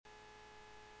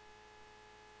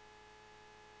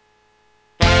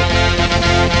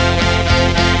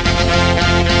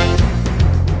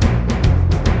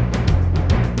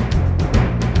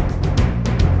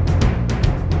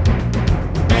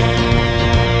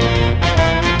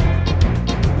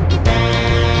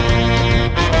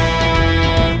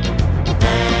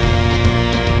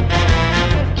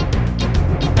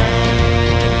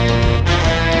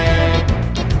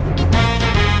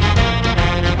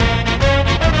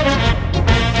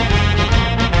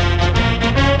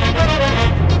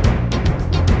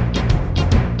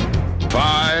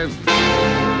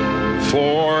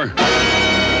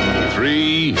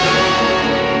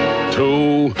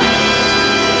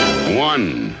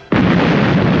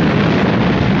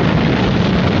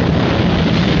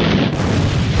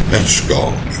That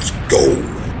ska is gold.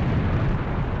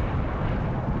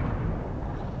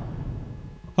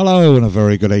 Hello and a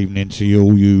very good evening to you,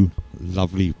 all you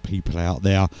lovely people out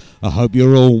there. I hope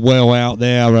you're all well out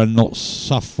there and not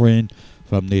suffering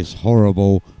from this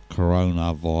horrible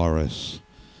coronavirus.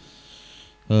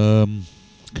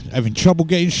 Having trouble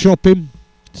getting shopping?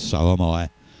 So am I.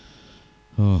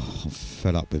 Oh, I'm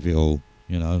fed up with it all,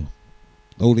 you know.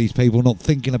 All these people not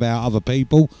thinking about other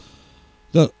people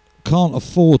that can't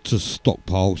afford to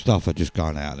stockpile stuff are just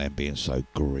going out there and being so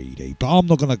greedy. But I'm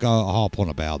not going to go harp on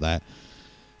about that.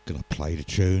 Going to play the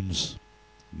tunes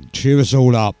and cheer us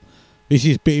all up. This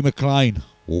is Bitty McLean,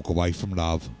 Walk Away From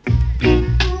Love.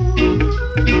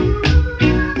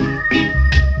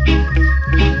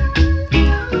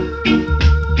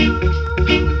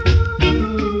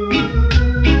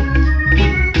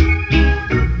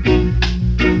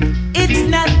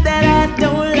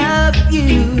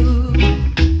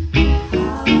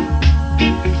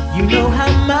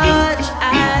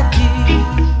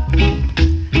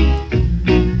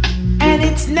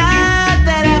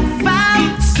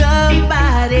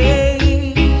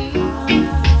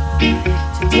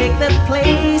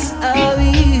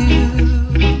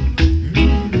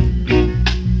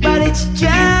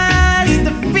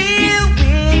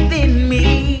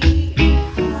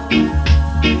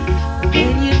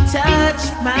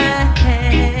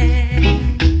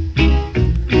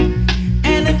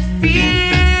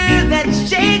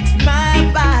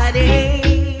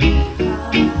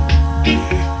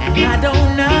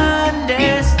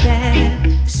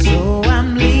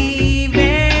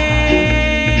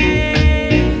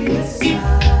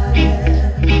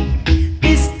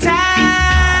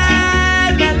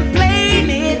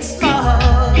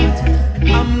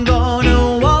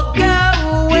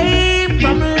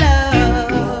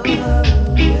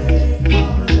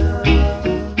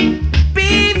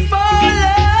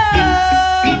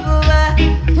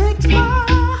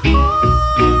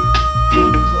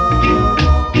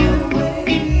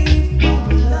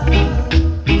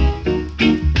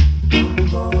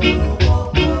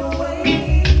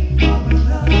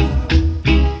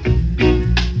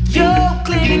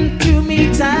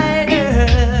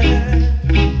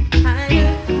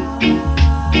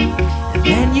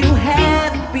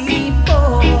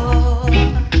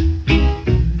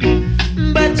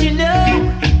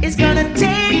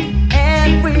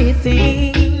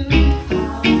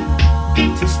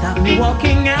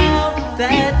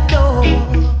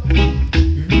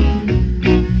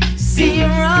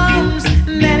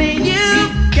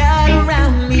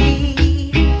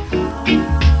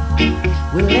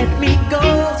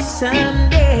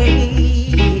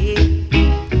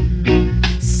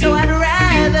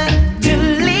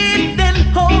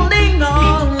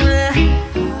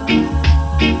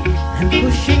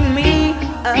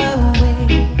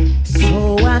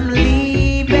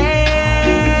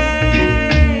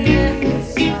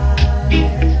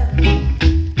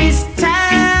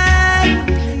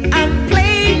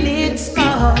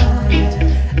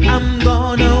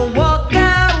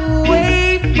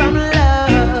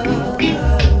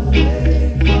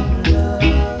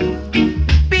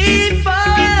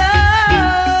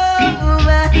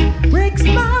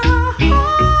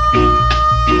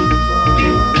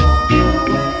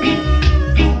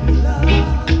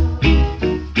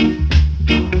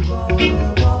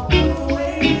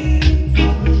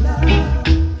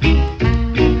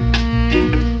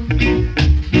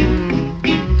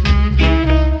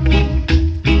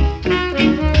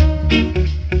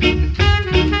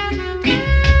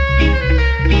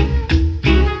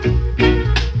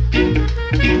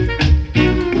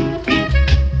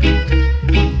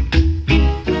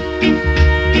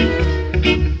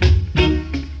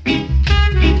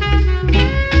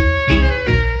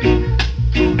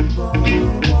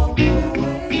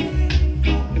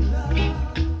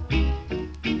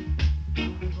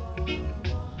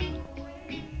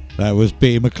 That was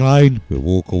Bitty McLean with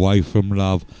Walk Away From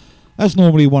Love. That's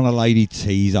normally one of Lady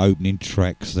T's opening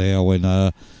tracks there when,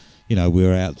 we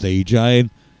were out DJing.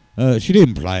 She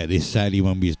didn't play it this Saturday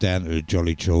when we was down at the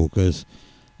Jolly Chalkers.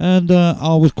 And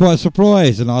I was quite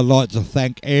surprised, and I'd like to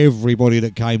thank everybody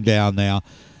that came down there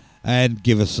and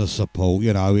give us the support,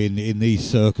 in these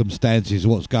circumstances,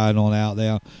 what's going on out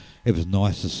there. It was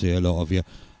nice to see a lot of you.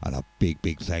 And a big,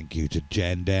 big thank you to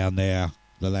Jan down there,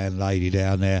 the landlady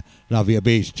down there. Love you a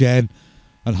bit, Jan.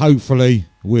 And hopefully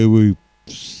we will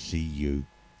see you.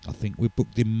 I think we're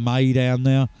booked in May down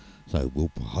there. So we'll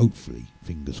hopefully,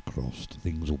 fingers crossed,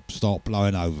 things will start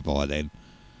blowing over by then.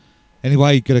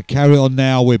 Anyway, going to carry on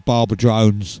now with Barbara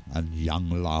Jones and Young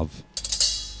Love.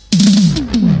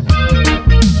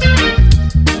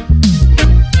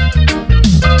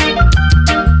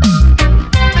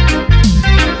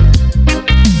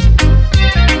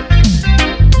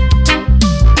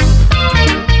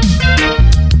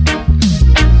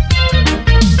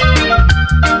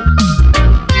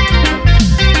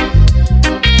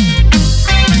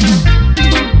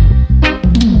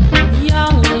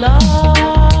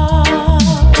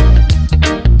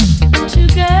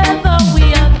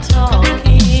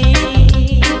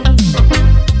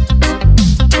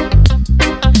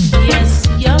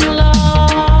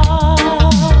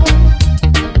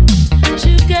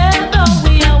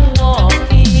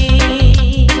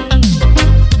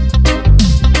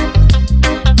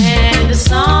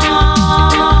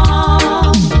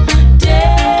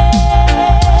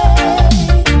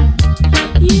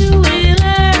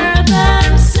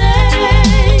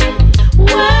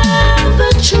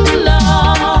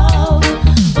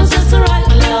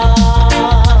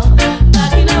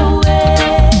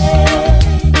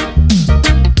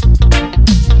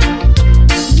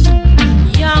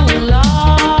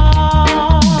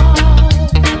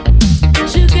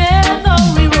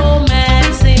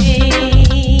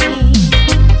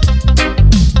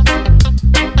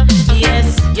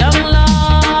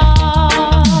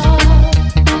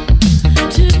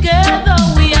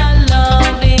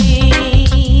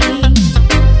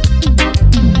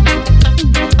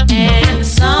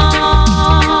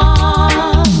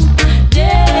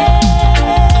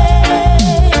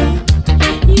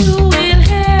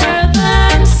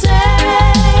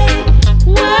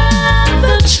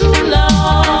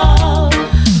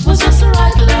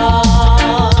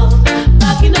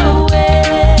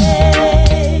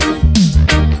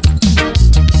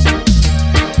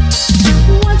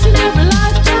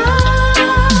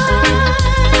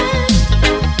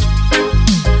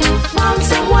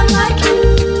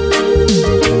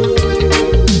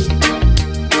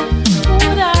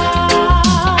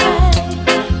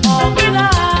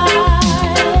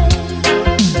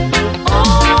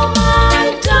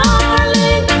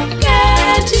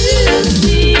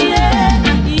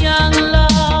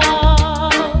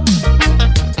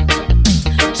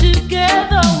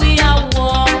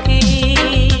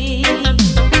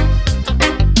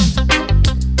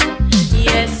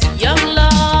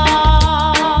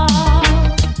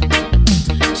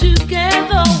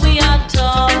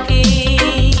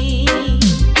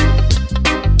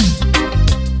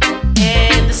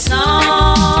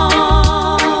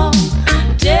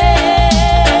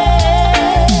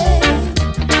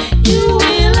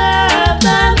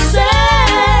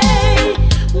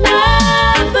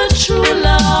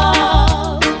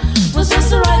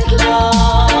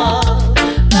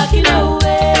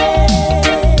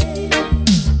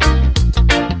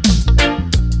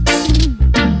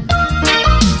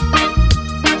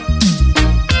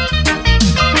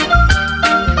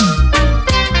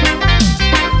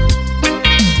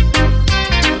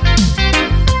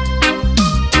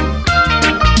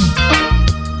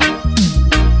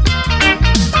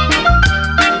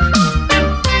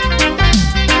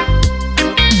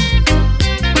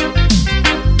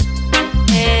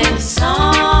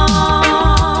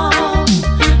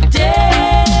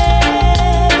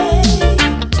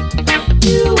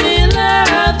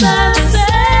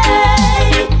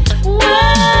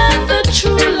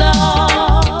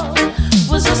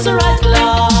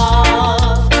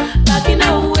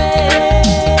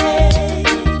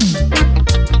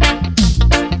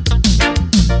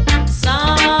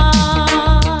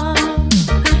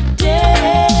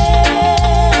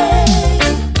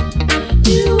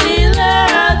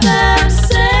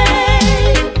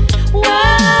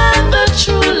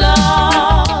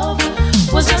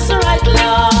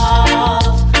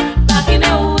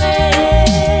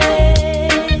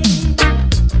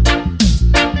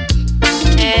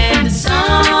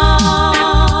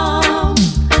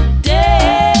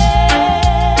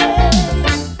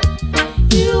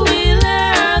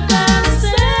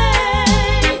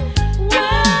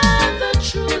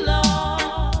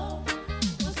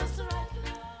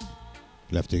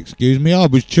 You'll have to excuse me, I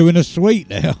was chewing a sweet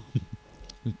now.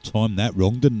 Timed that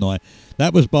wrong, didn't I?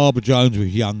 That was Barbara Jones with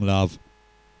Young Love.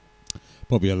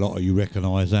 Probably a lot of you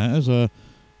recognise that as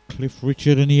Cliff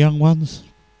Richard and the Young Ones.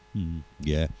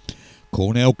 Yeah.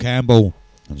 Cornell Campbell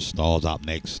and Stars up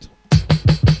next.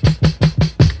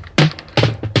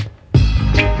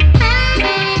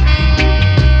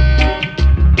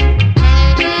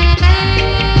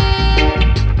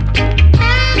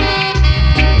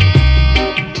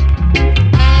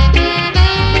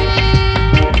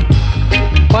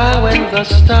 Why when the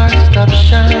stars stop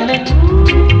shining,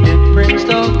 it brings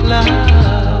the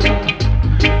cloud.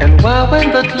 And why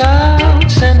when the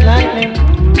clouds and lightning,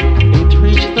 it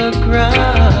reach the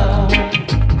ground.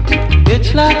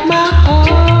 It's like my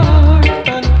heart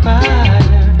on fire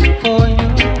for you.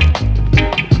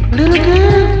 Little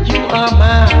girl, you are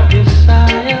my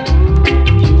desire,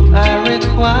 you I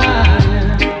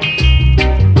require.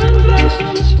 When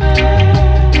blossoms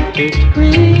fail, it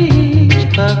reach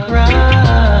the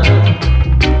ground.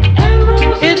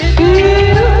 It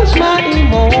fills my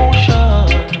emotion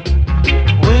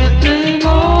with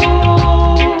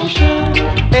emotion.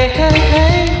 Hey, hey,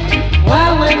 hey. Why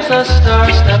when the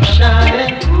stars stop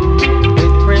shining,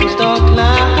 it brings the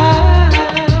cloud.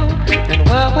 And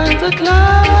why when the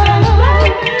clouds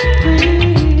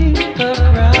reach the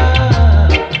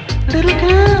ground? Little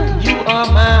girl, you are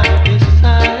my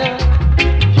desire,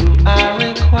 you I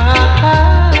require.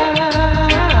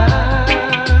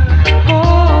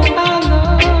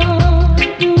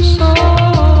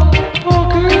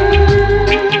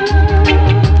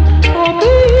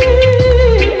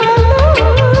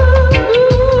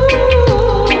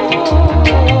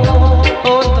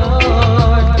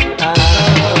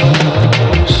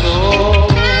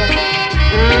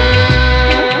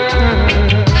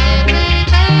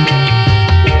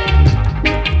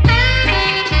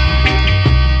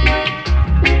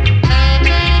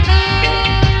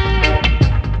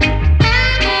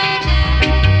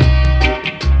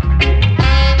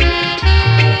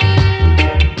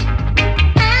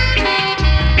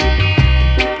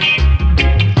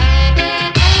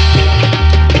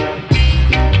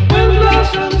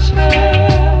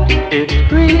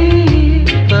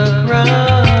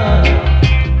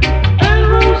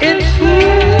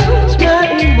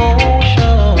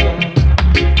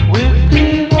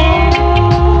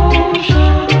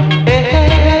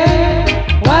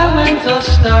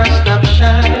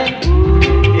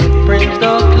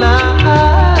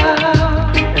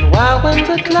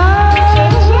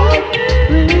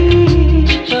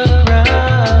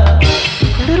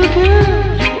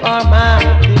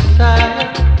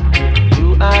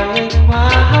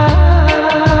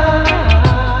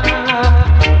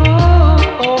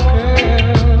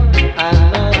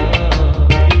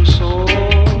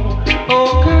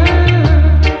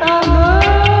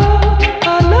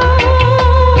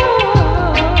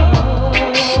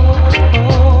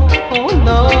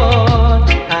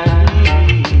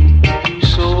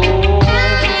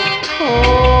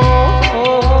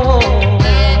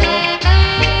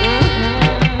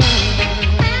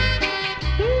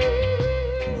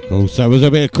 So it was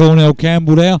a bit of Cornell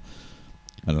Campbell there.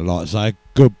 And I'd like to say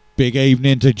good big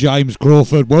evening to James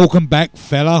Crawford. Welcome back,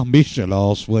 fella. Missed you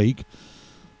last week.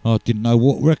 I didn't know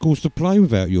what records to play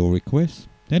without your request.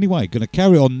 Anyway, going to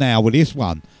carry on now with this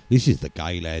one. This is the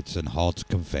Gay Lads and Hard to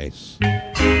Confess.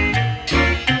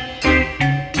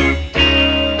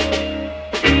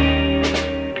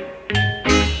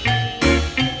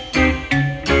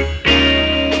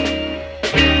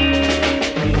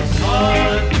 It's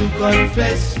hard to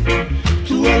confess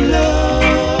to a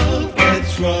love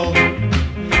that's wrong,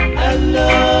 a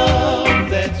love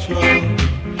that's wrong,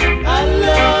 a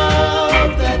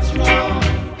love that's wrong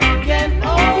can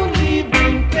only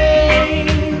bring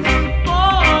pain,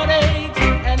 heartache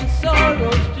and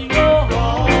sorrows to your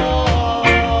heart.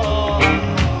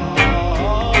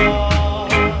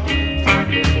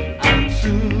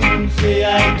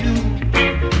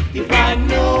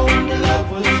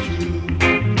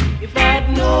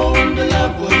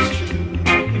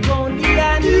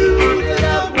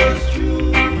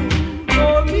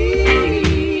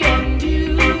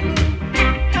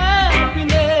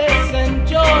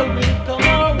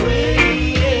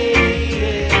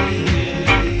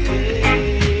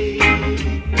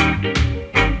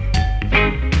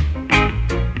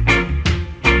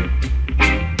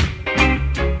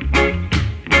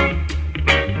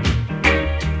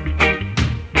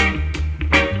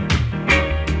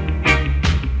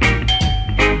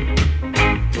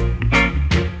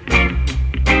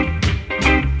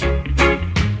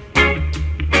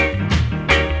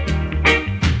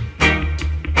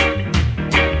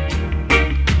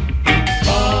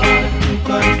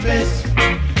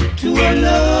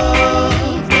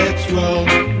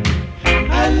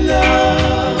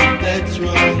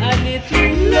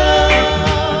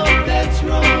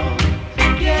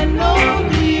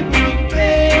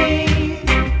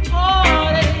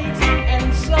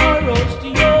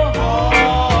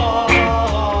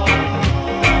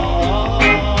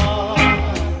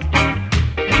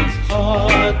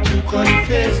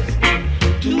 confess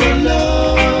to a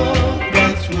love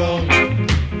that's wrong,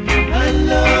 a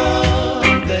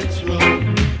love that's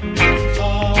wrong. It's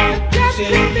hard to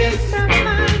say yes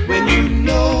when you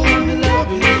know the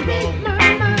love is wrong.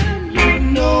 You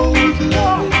know the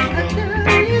love is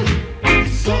wrong.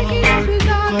 It's hard to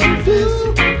confess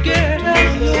to a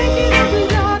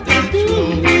love that's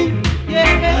wrong, a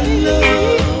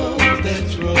love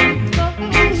that's wrong.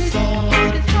 It's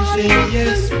hard to say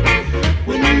yes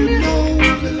when you know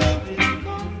the love is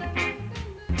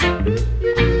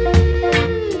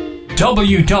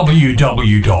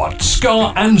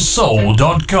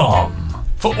www.scarandsoul.com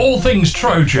for all things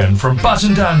Trojan, from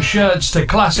button-down shirts to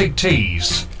classic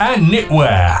tees and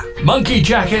knitwear, monkey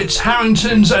jackets,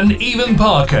 Harringtons and even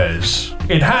Parkers.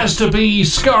 It has to be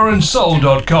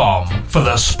scarandsoul.com for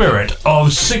the spirit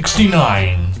of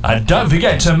 69. And don't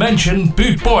forget to mention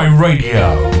Boot Boy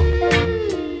Radio.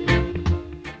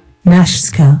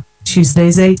 Nashska,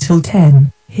 Tuesdays 8 till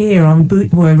 10, here on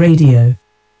Bootboy Radio.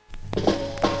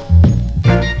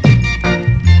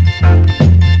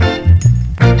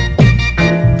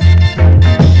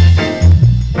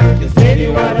 You said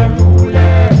you are the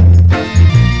ruler.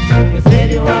 You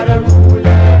said you are the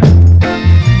ruler.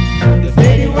 You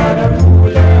said you are the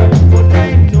ruler. But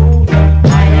I know that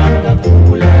I am the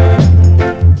cooler.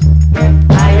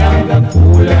 I am the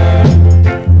cooler.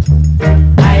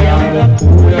 I am the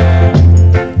cooler.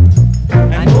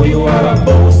 I know you are a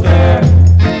boaster.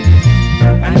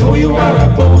 I know you are a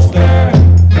boaster.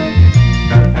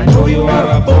 I know you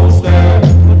are a boaster.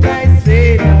 But I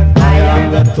say that I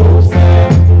am the toaster.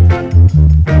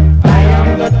 I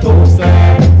am the toaster.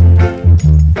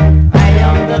 I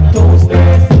am the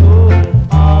toaster. So,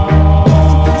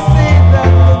 don't you say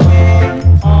that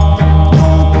again.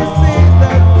 Don't you say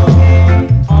that again.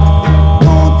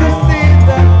 Don't you say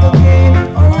that again,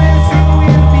 or else it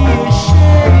will be a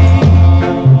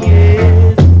shame.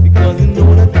 Yes, because you know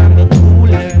that I'm the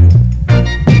cooler.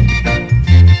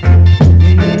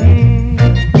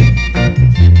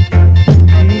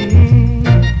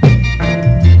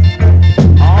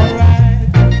 All right.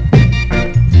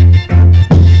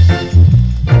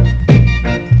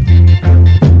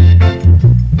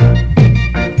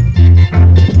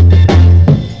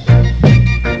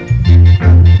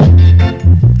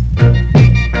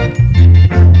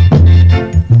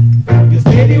 You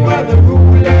said you are the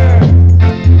ruler.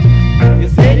 You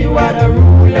said you are the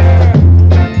ruler.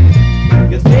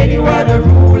 You said you are the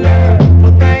ruler.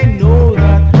 But I know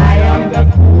that I am the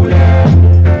cooler.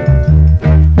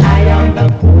 I am the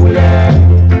cooler.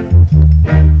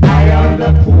 I am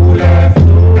the cooler.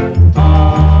 So,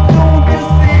 don't you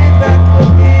say that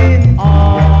again.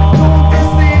 Don't you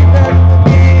say that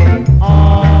again.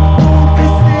 Don't you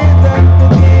say that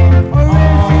again, or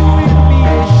else it will be a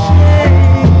shame.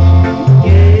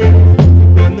 Yes, it's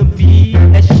gonna be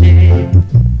a shame.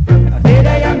 I said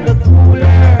I am the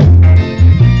cooler.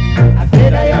 I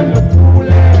said I am the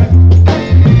cooler.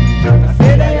 I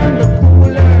said I am the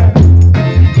cooler.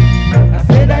 I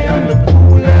said I am the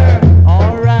cooler.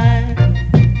 All right.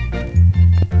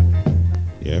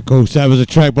 Yeah, of course, that was a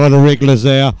track by the Wrigglers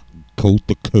there, called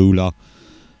The Cooler.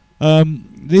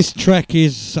 This track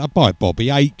is by Bobby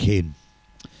Aitken.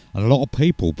 And a lot of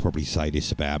people probably say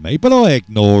this about me, but I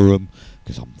ignore them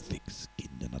because I'm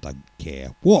thick-skinned and I don't care.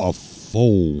 What a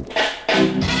fool.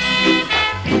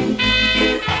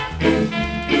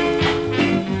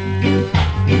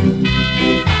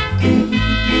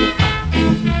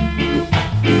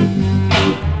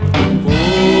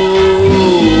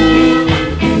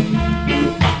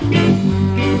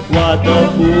 What a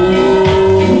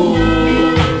fool.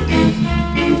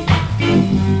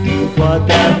 What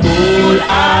a fool I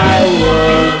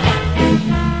was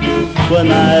when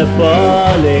I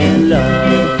fall in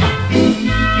love.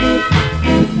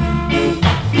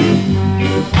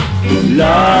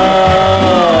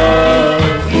 Love.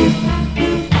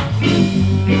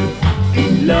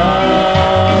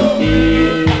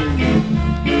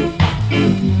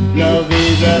 Love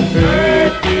is a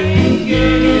hurting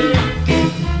game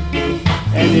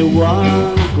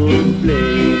anyone could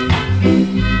play.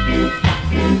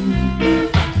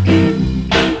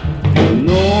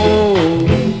 No,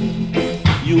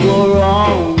 you were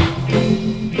wrong,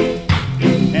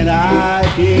 and I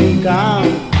can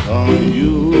count on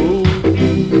you.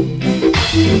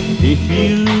 If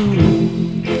you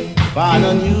find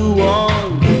a new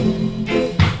one,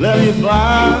 let me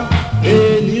find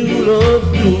a new love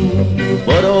too,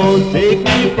 but don't take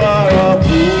me for a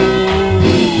fool.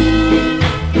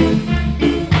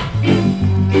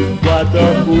 What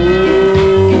a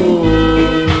fool.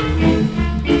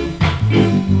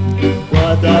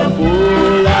 What a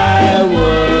fool I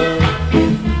was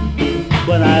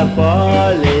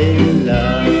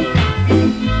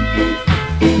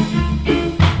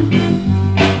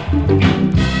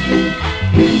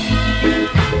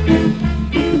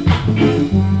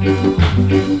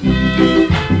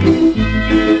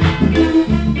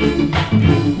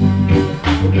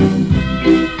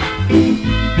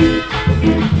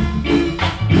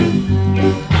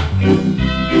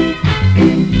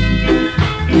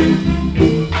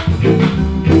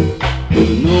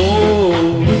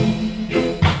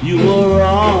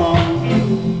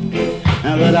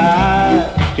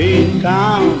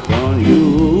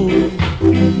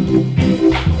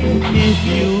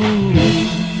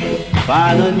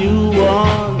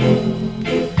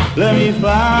let me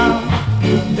find,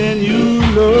 and you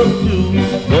love too,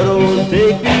 but don't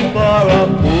take me for a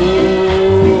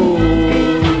fool.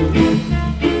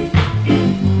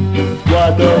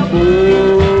 What a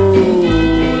fool.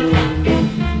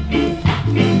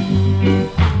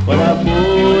 What a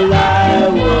fool I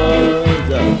was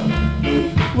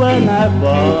when I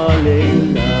fall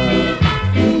in love.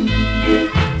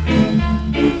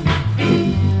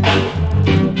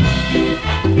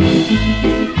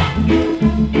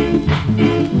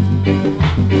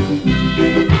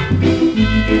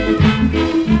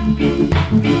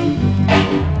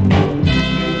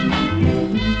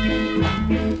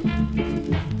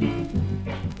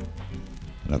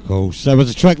 And of course, there was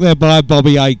a track there by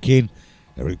Bobby Aitken.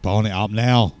 Eric Barnett up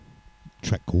now.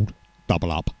 Track called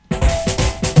Double Up.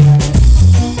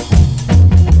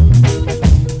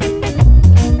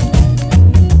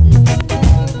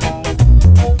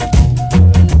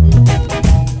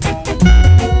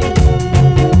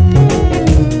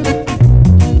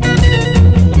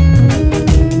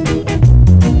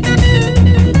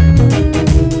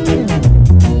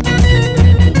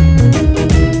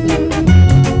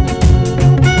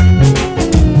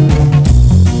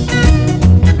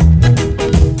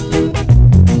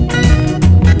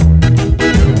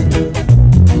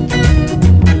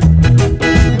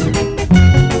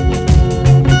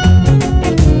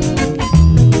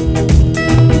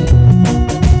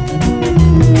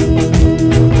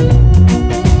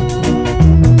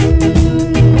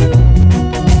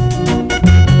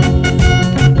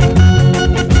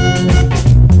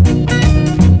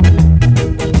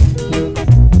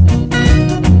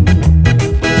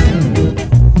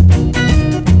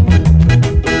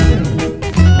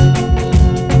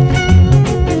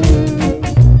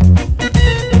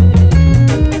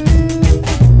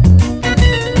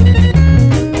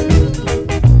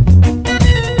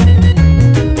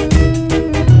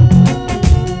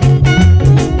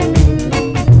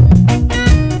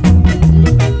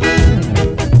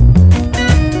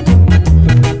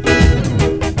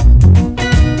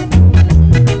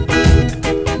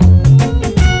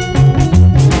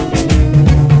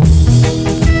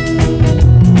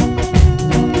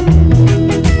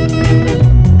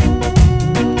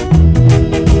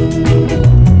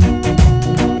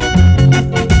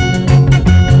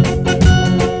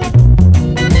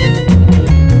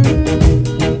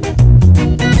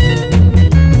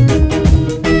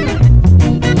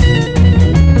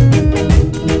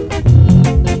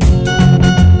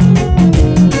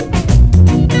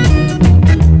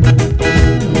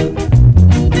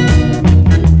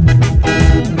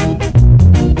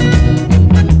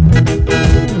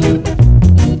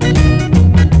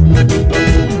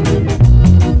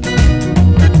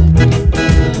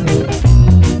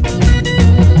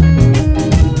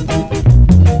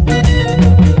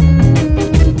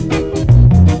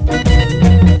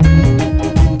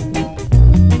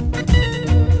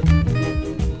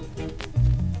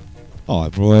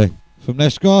 From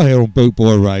Nescar here on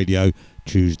Bootboy Radio,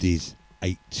 Tuesdays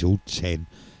 8 till 10.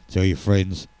 Tell your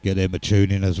friends, get them a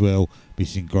tune in as well. Be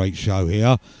some great show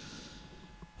here.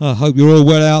 I hope you're all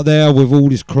well out there with all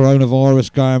this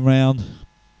coronavirus going round.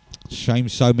 Shame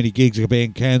so many gigs are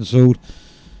being cancelled.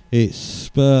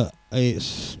 Well,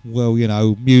 you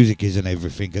know, music isn't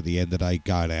everything at the end of the day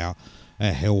going out.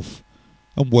 Our health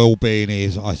and well-being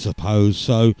is, I suppose.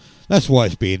 So that's why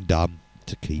it's being done,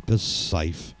 to keep us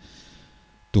safe.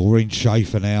 Doreen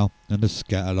Schaefer now and the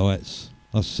Scatterlights.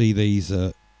 I see these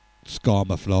at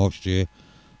Skarmoth last year.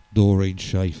 Doreen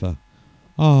Schaefer.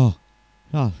 My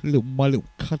little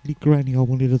cuddly granny, I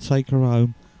wanted to take her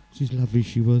home. She's lovely,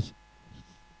 she was.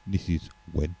 This is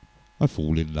when I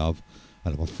fall in love,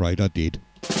 and I'm afraid I did.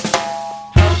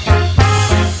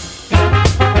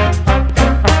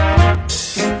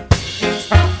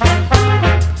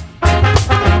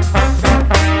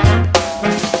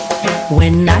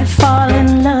 When I fall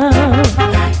in love,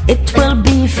 it will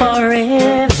be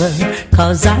forever,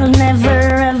 'cause I'll never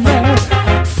ever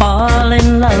fall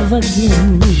in love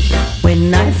again.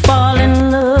 When I fall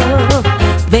in love,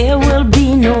 there will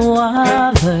be no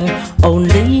other,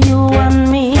 only you and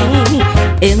me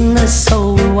in the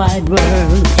whole wide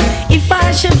world. If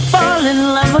I should fall in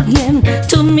love again,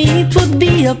 to me it would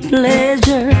be a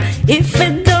pleasure. If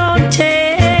it don't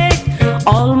take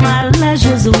all my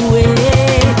leisures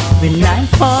away. When I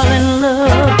fall in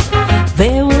love,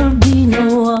 there will be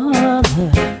no other,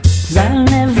 'cause I'll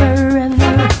never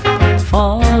ever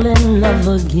fall in love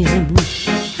again.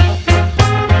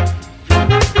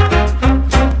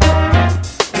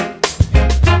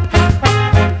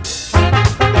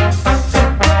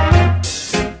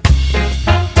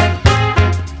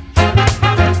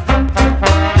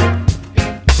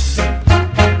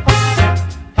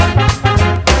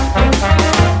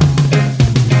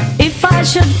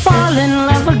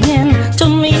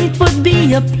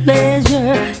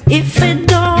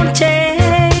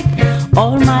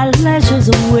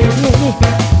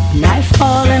 when I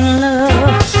fall in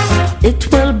love,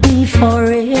 it will be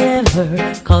forever,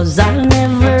 'cause I'll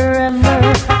never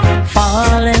ever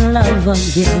fall in love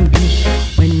again.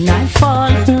 When I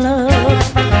fall in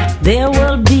love, there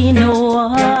will be no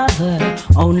other,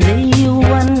 only you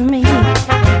and me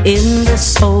in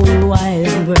this whole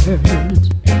wide world.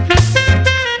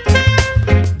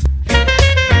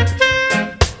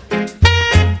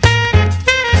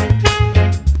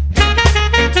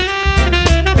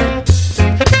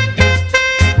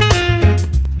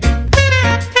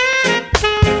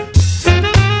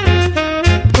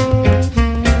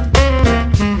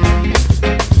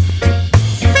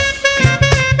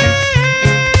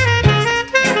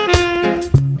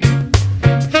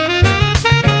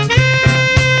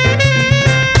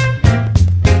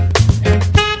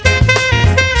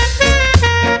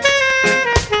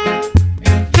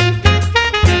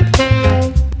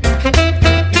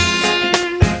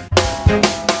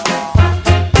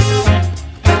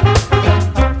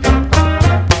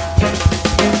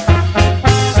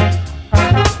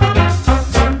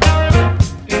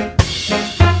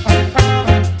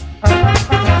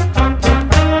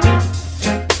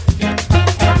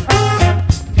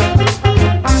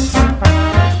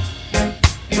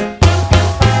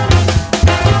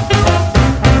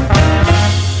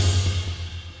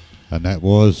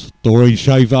 Doreen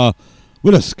Shaver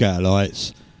with the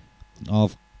Scatterlights.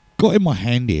 I've got in my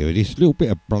hand here this little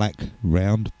bit of black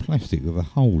round plastic with a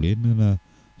hole in and a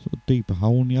sort of deeper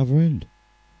hole on the other end.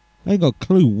 I ain't got a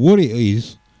clue what it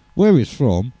is, where it's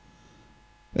from.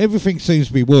 Everything seems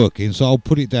to be working, so I'll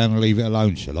put it down and leave it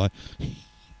alone, shall I?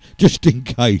 Just in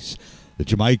case. The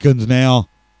Jamaicans now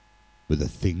with the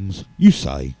things you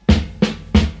say.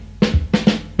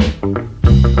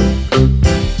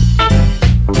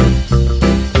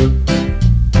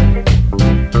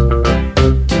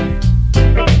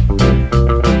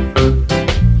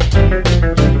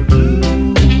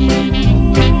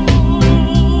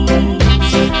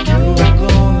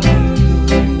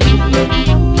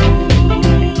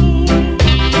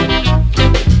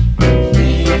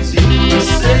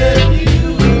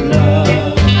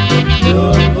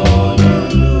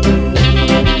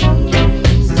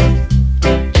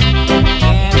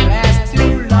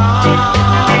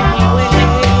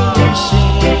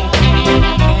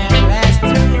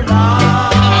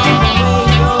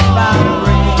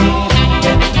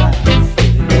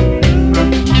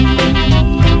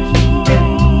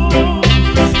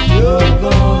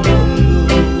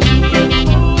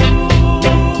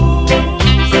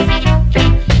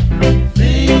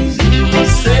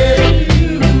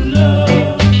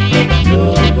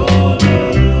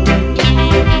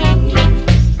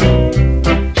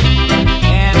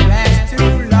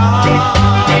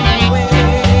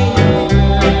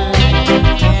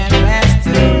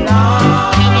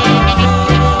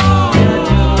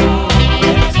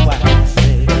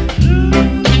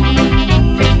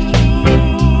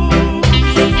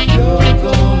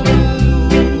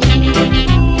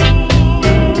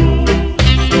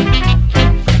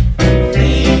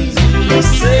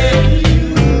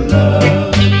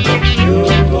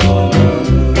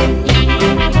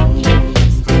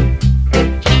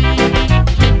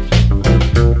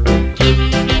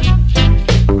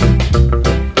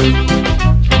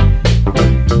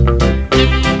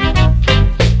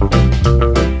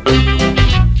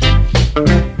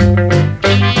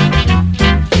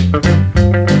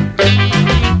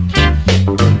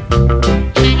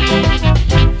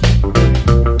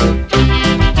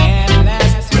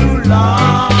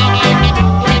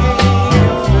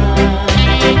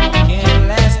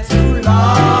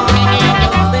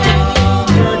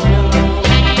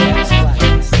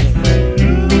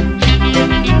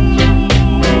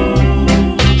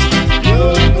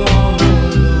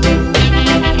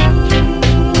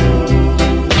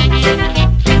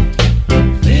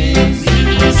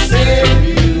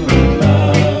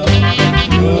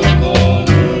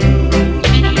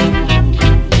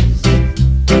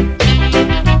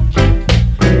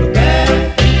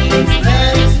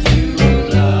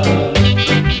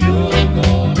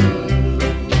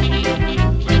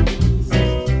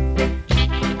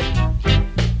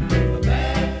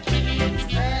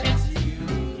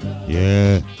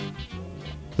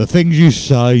 The things you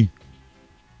say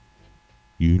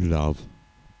you love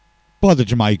by the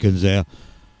Jamaicans there.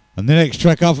 And the next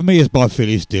track up for me is by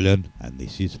Phyllis Dillon, and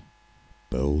this is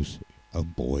Girls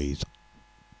and Boys.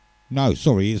 No,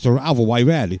 sorry, it's the other way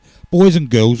round. Boys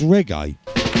and Girls Reggae.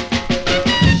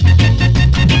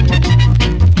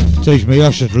 Teach me, I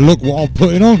should look what I'm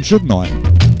putting on, shouldn't I?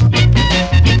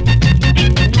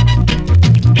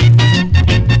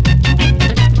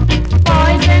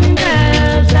 Boys and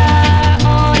girls are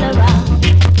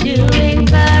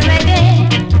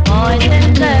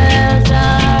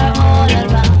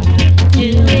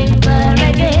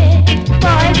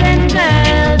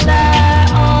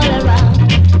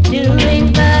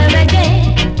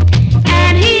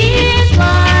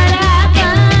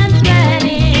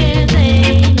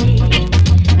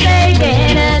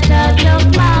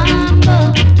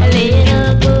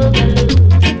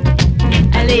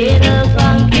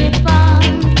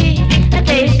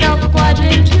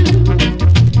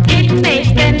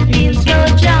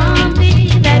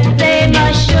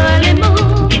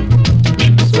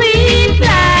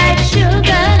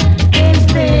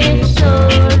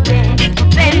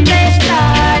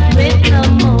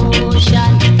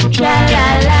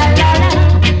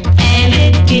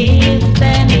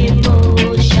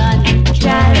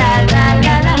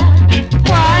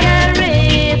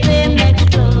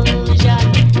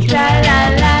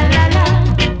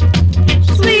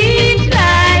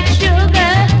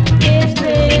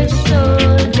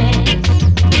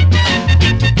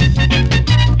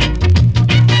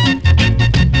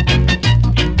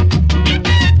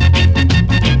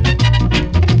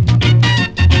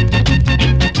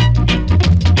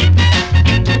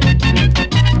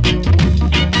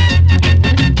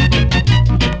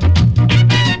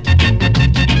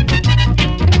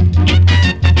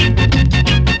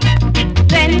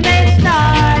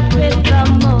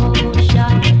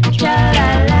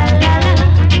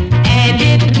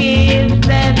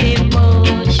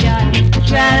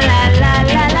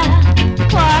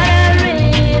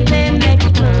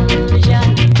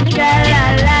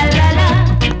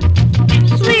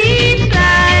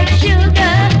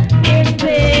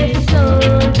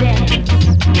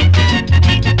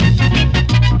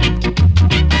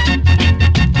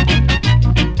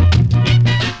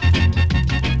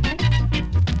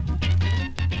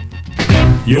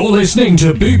listening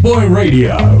to Boot Boy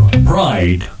Radio.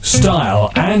 Pride,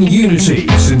 style, and unity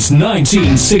since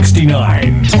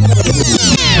 1969.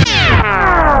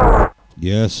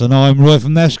 Yes, and I'm Roy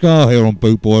from NASCAR here on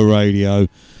Boot Boy Radio.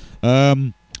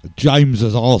 James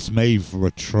has asked me for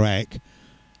a track,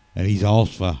 and he's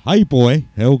asked for Hey Boy,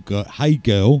 Hey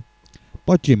Girl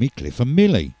by Jimmy Cliff and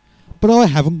Millie. But I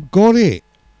haven't got it.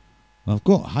 I've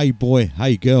got Hey Boy,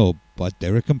 Hey Girl by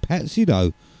Derek and Patsy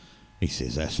though. He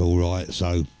says that's alright,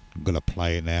 so I'm going to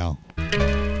play it now.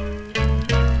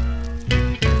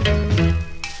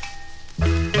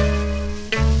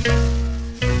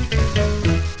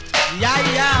 Yeah,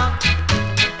 yeah.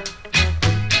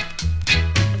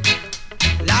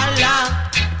 La la.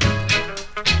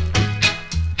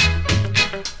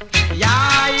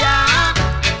 Yeah, yeah.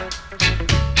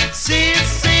 See,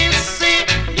 see, see.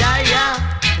 Yeah,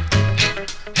 yeah.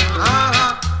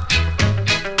 Uh-huh.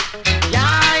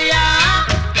 Yeah, yeah.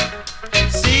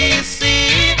 See,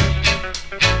 see.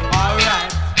 All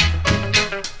right.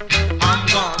 I'm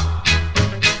gone.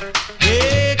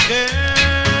 Hey,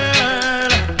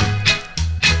 girl.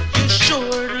 You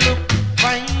sure look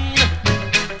fine.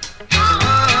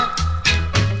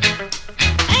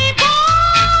 Hey boy,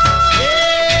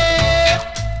 yeah,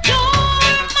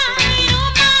 you're mine.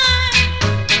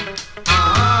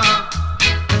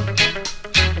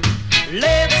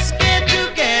 Let's get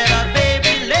together,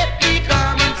 baby. Let me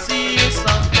come and see you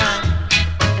sometime.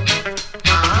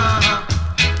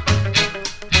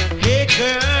 Hey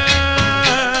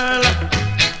girl,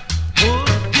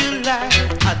 would you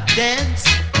like a dance?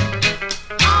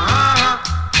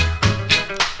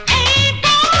 Hey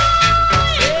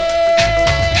boy,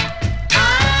 yeah,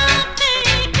 I'll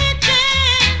take a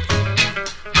chance.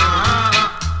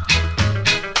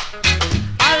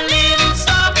 A little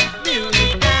soft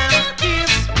music and a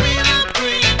kiss will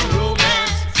bring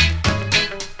romance.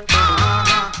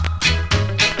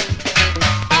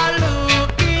 I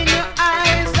look in your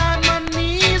eyes and my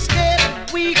knees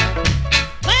get weak.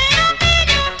 When I'm in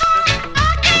your arms,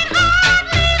 I can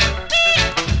hardly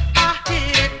speak. I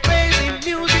hear crazy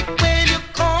music when you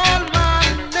call my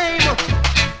name.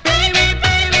 Baby,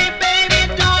 baby, baby,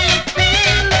 do you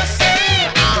feel the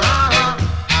same?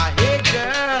 Hey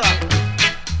girl,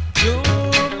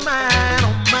 you're mine,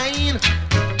 oh mine.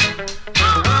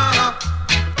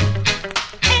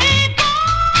 Hey boy,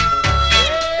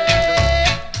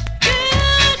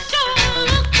 you sure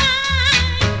look fine.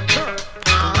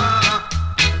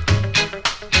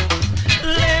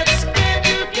 Let's get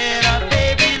together,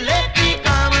 baby. Let me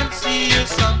come and see you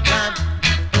sometime.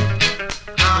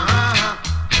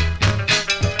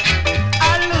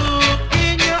 I look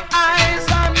in your eyes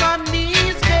and my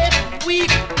knees get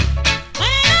weak.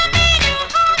 When I'm in your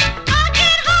heart, I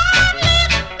can hardly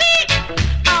speak.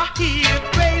 I hear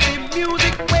crazy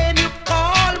music when you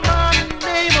call my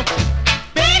name.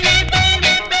 Baby,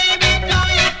 baby, baby, do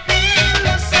you feel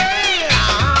the same?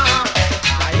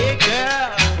 Hey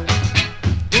girl,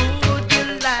 would you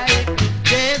like to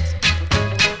dance?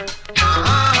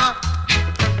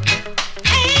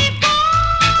 Hey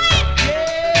boy,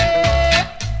 yeah,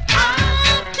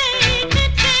 I'll take a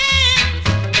chance.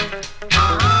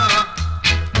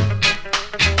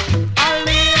 A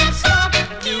little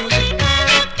soft music and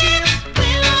a kiss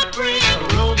will bring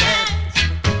romance.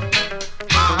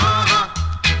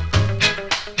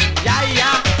 Yeah,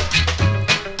 yeah.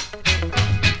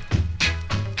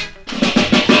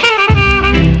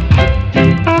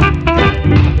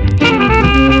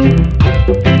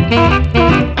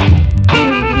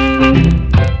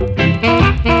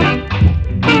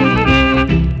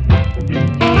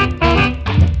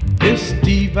 This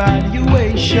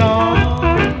devaluation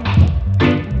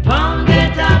Pound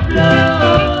it up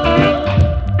low.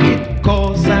 it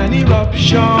caused an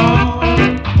eruption.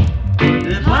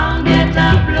 Pound it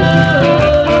up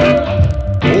low.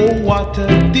 Oh, what a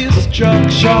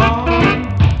destruction!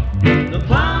 The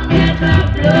pound it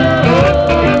up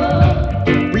low.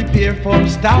 Prepare for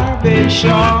starvation.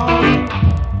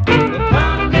 The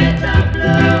pound it up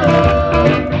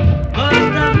low. Cost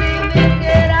of living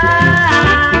get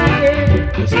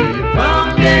high. Just leave it.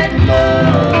 Pound it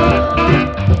low.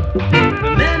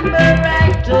 Remember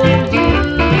I told you,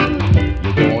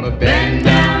 You're gonna bend bend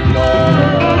down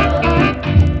low.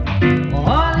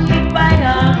 All you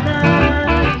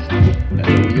binoculars,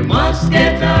 down. you must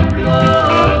get up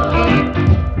low.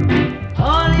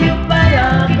 All you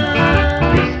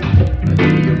binoculars,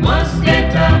 you must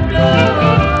get up low.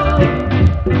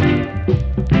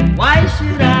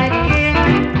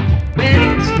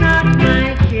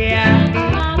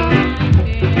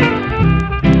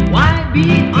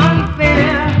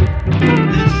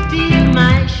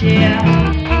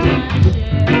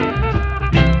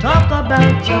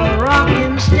 about your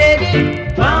rockin'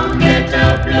 steady? Pound it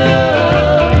up,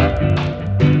 love.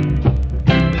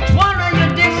 Which one of you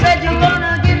did said you're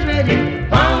gonna get ready?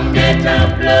 Pound it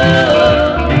up,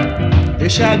 love. There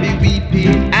shall be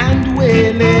weeping and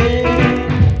wailing.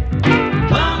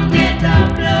 Pound it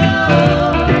up,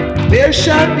 love. There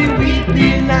shall be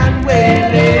weeping and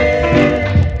wailing.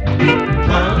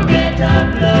 Pound it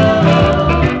up, love.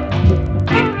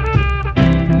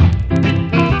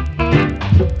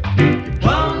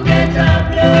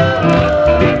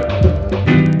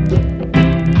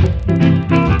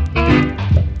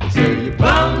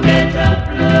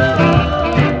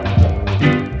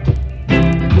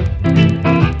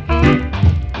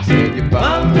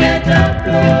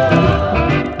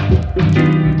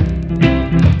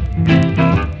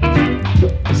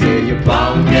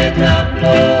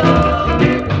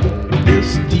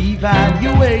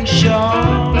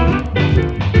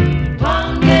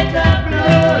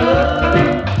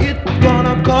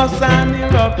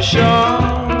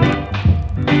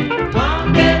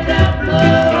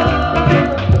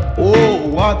 Oh,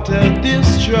 what a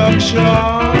destruction!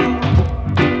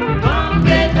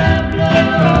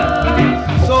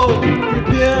 So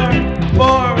prepare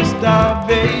for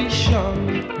starvation.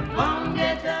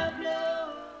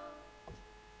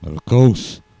 Well, of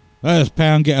course, there's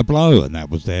Pound Get a Blow, and that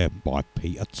was there by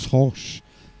Peter Tosh.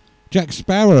 Jack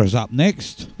Sparrow is up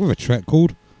next with a track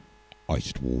called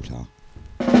Iced Water.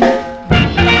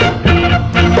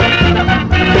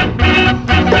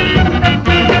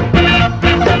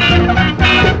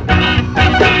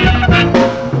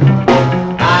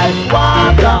 Ice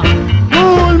water,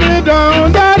 cool me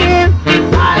down, daddy.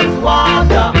 Ice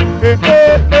water, hey,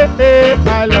 hey, hey, hey,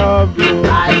 I love you.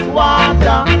 Ice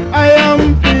water, I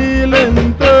am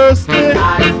feeling thirsty.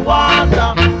 Ice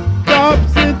water,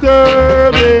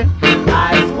 topsy-turvy.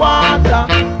 Ice water,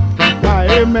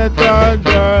 I met a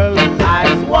girl.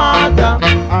 Ice water,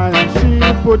 and she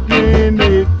put me in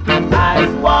it.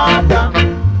 Ice water,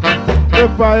 the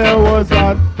fire was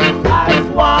hot. Ice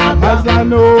water, as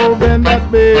an oven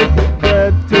that baked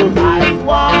bread to me. Ice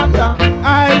water,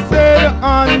 I said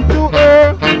unto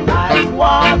her. Ice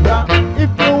water, if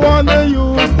you wanna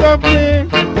use the thing.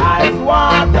 Ice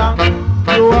water,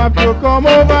 you have to come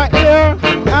over here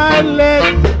and let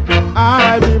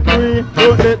I be free.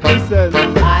 Don't let me sell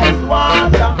ice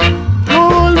water.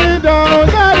 Cool me down,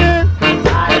 daddy.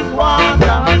 Ice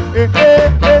water, hey, hey,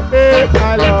 hey, hey,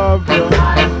 I love you.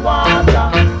 Ice water,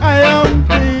 I am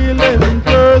feeling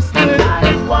thirsty.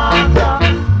 Ice water,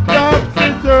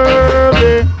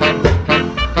 topsy-turvy.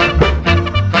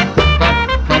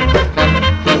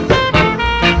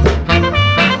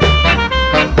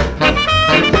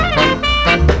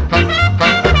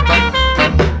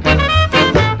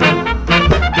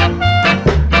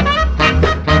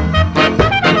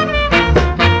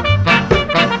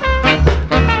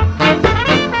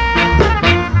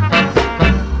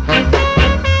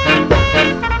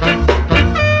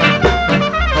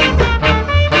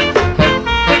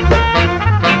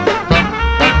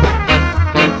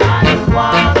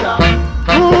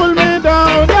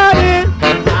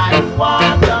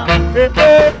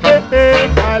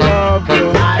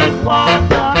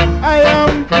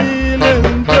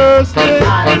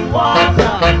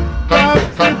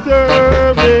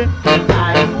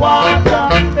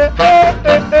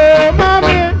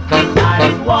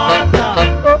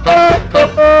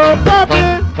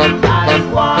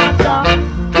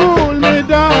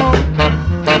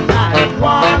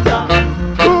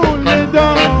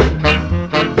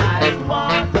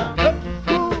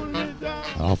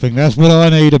 That's what I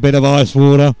need, a bit of ice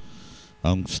water.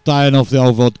 I'm staying off the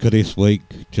old vodka this week,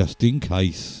 just in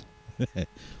case.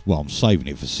 Well, I'm saving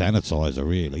it for sanitizer,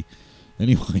 really.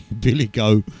 Anyway, Billy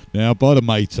Go now by the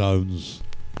Maytones.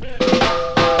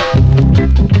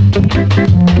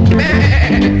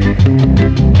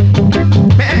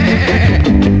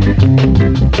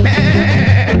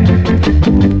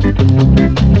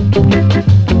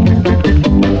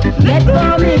 Let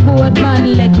go me goat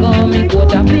man, let go me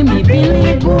goat and feel me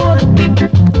Billy Goat.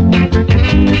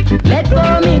 Let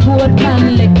go me goat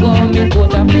man, let go me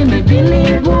goat and feel me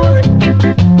Billy Goat.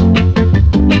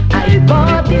 I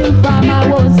bought him from I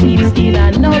was 16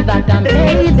 and now that I'm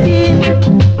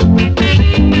 18.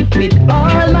 With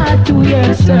all my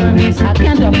 2-year service, I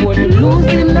can't afford to lose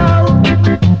him now.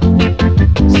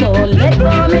 So let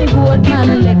go me goat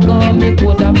man, let go me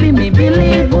goat and feel me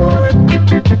Billy Goat.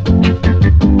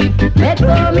 Let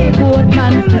go me goat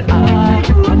man,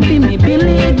 and feel me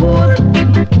Billy Goat.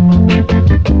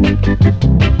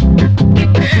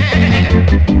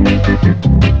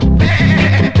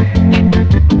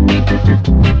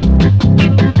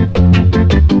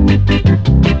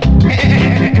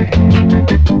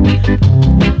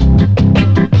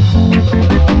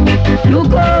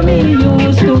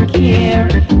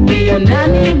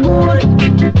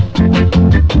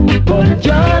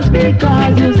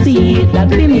 because you see that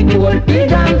Billy goat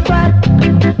big and fat.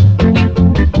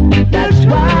 That's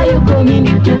why you coming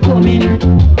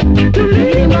to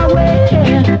lead him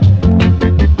away.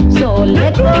 So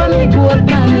let go me goat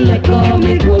man, let go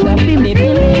me goat and Billy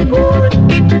Billy goat.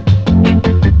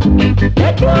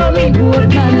 Let go me goat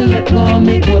man, let go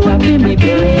me goat and Billy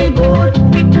Billy goat.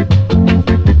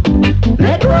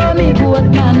 Let go me goat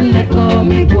man, let go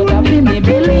me goat and Billy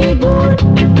Billy goat.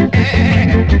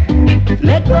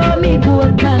 Let go me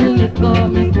goat man, let go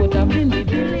me goat and Billy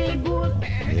Billy goat.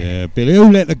 Yeah, Billy,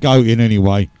 who let the goat in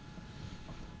anyway?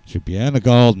 Should be out in the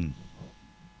garden.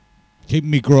 Keeping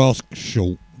me grass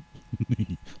short.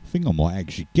 I think I might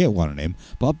actually get one of them,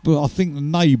 but I think the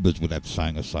neighbours would have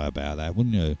something to say about that,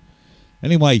 wouldn't you?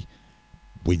 Anyway,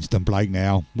 Winston Blake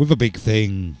now with a big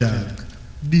thing.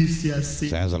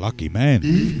 Sounds a lucky man.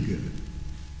 Big.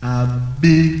 A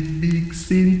big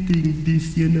city thing,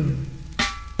 this, you know.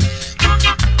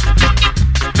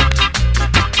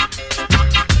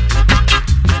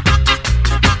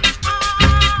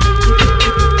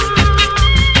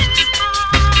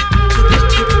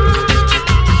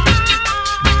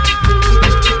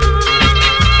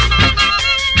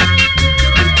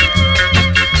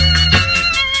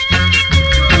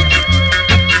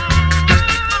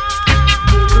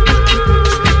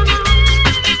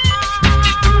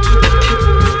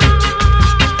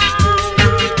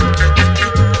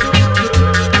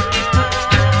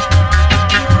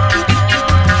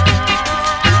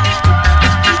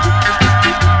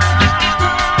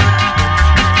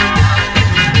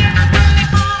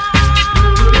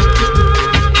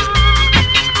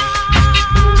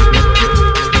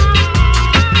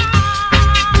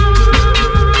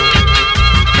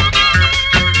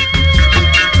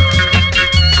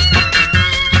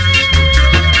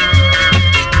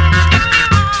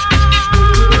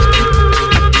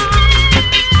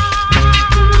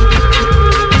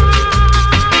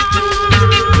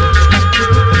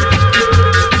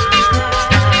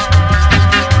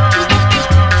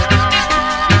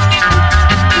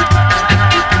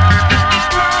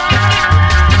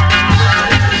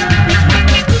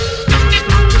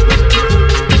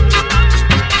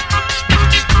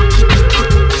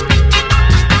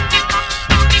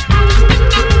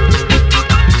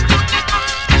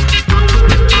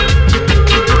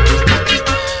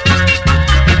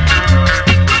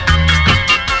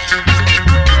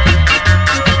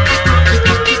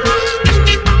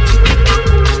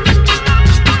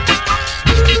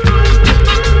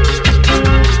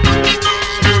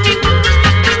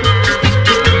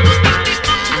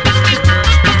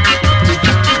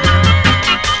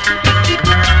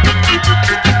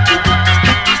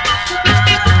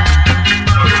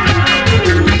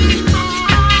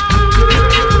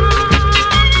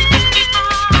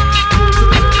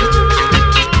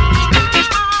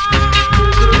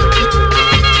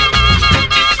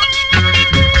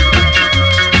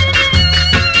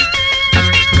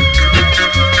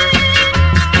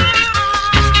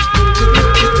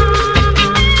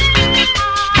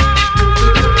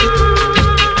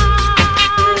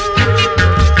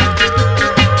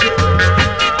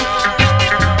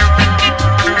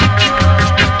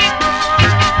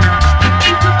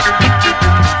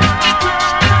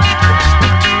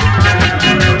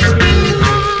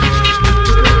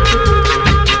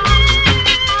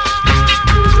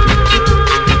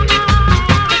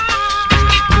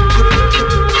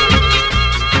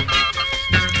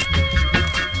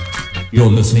 You're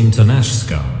listening to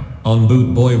Nashska on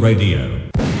Bootboy Radio.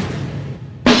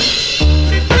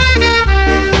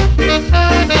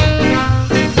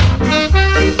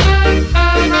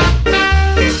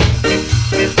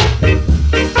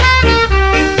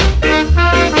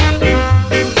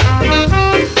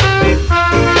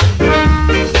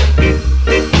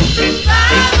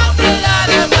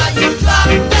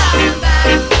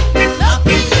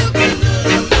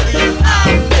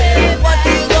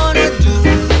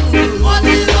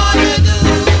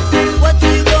 What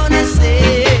you gonna say?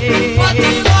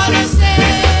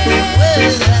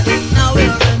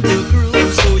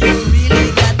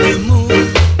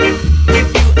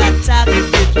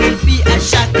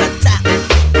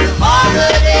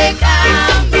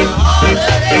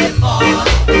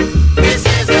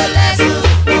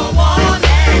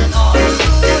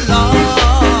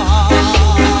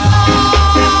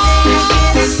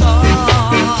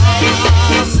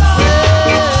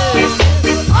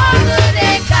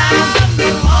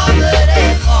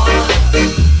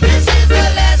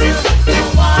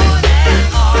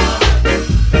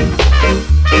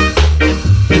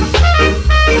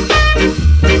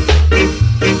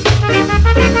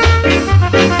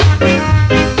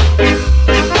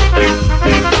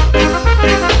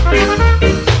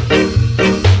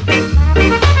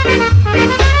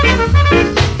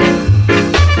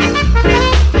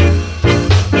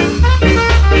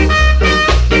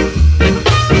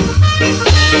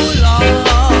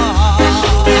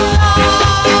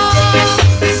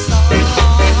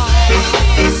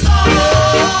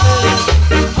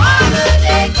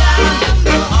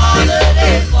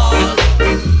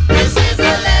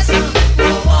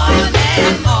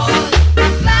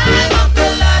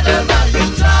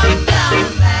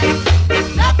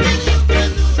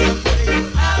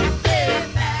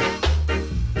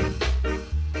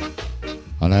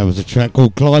 that was a track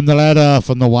called Climb the Ladder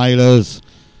from the Wailers.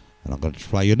 And I'm going to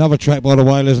play you another track by the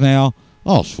Wailers now,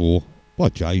 asked for by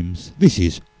James. This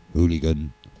is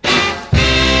Hooligan.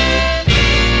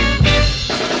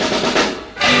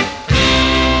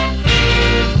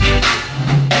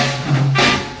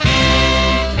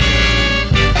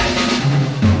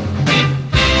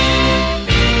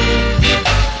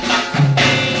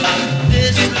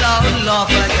 Love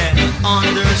I can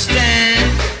understand.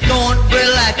 Don't be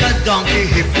like a donkey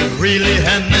if you really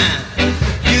a man.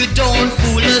 You don't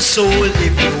fool a soul if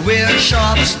you wear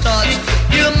sharp studs.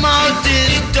 Your mouth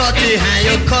is dirty and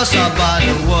you cuss about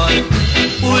the word.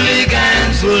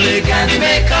 Hooligans, hooligans,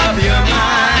 make up your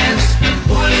minds.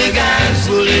 Hooligans,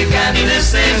 hooligans,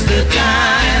 this is the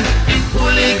time.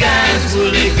 Hooligans,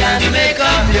 hooligans, make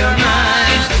up your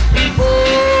minds. Oh,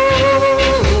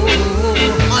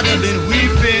 I'd have been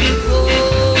weeping.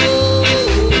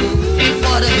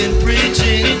 I've been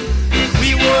preaching.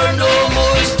 We were no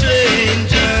more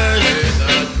strangers.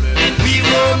 We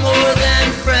were more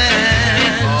than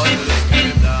friends.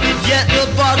 Yet the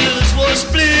bottles were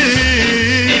splintered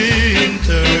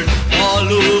all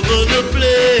over the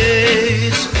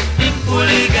place.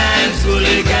 Hooligans,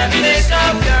 hooligans, make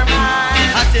up your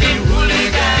mind. I tell you,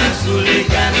 hooligans,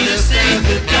 hooligans, this is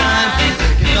the time.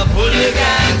 Pick up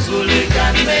hooligans,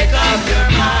 hooligans, make up your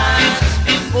mind.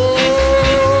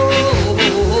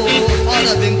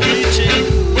 I've been preaching,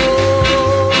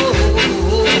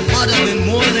 I've been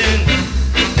mourning.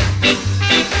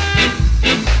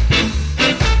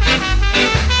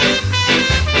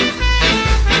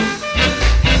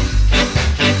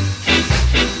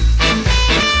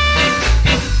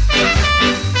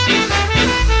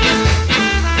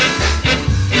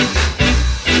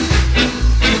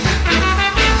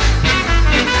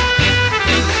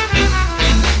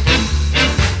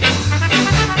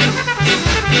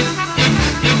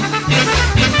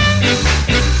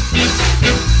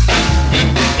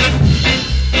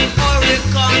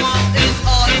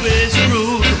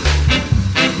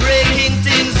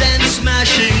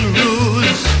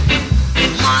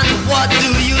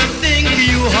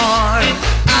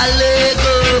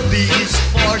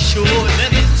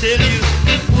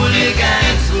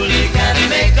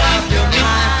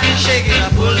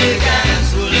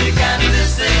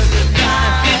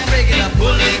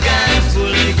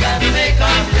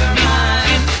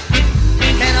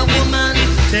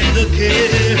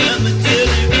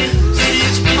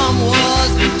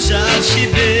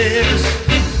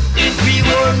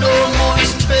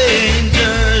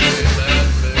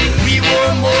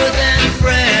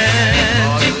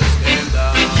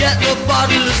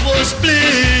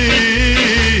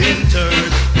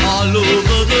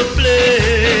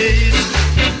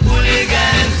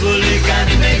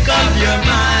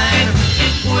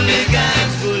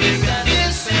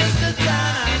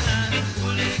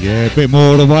 A bit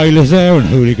more of the Wailers there and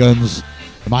Hooligans.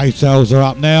 The Maytals are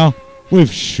up now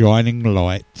with Shining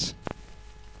Light.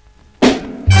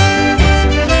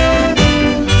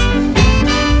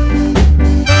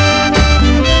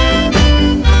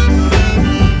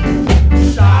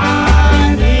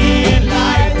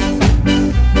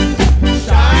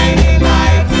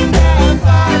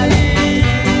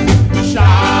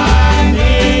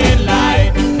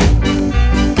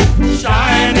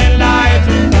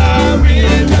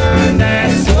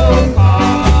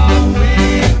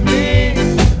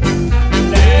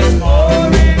 Let's pour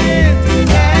it in.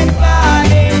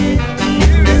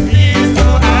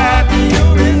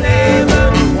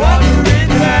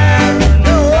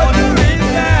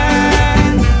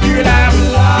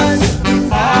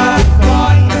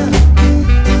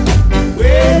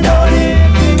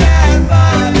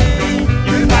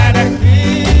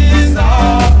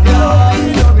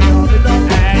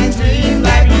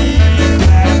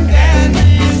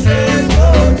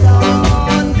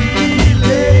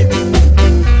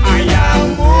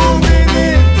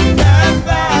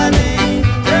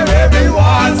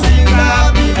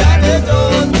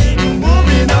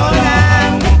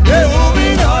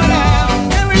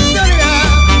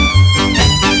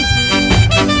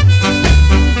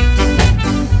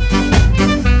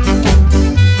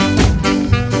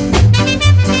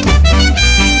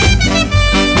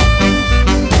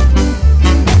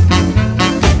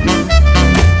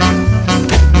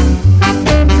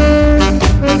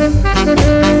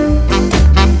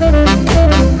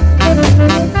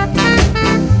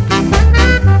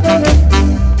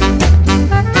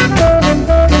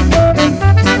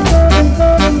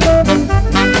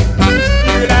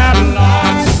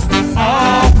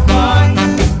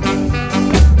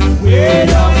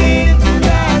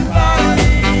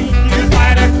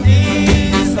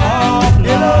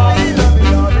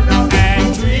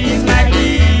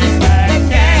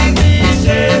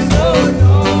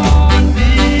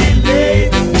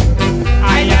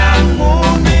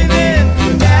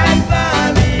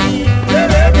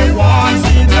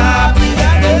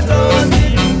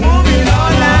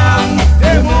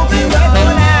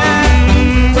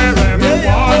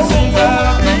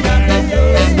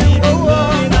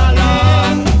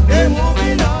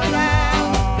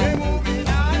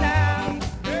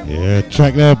 Yeah,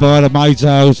 track there by the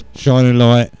Maytals, Shining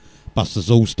Light,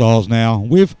 Busters All Stars now,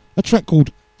 with a track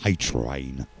called Hey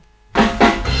Train.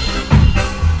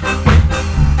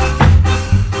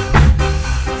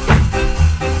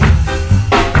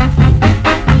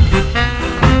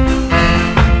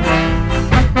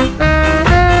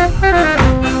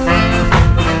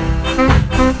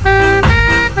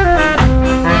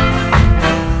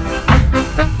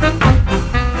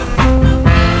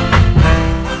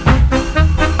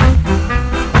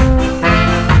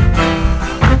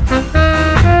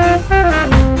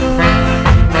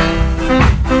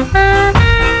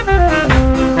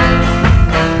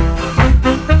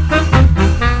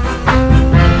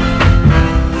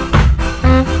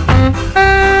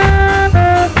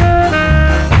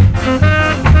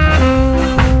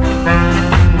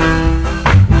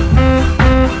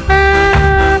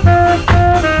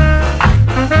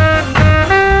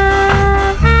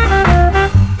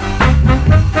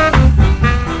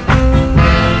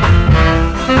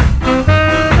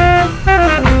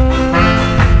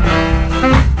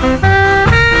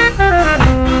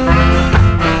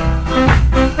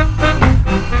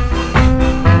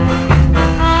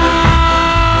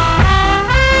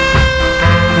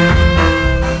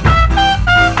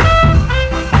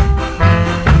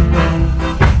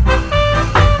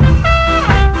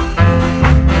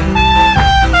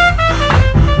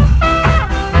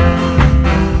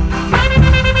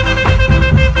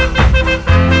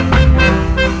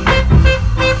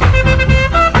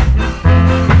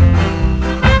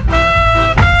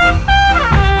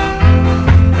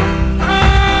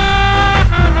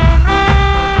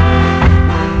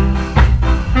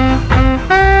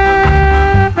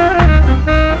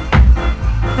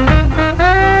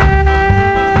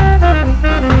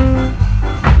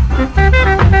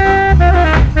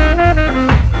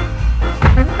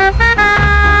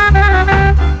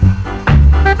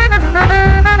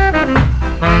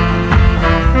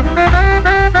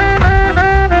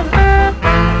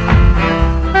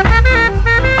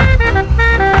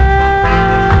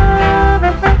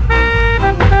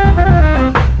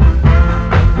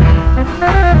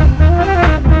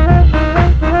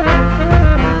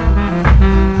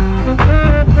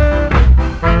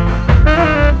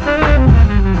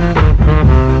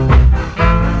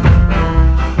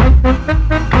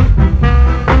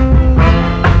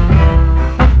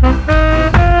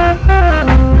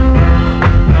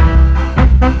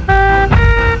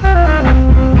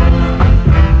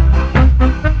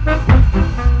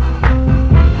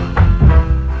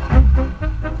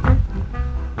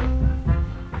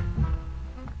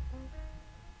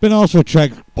 Been asked for a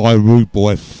track by Rude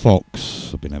Boy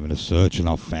Fox. I've been having a search and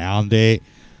I found it.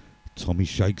 Tommy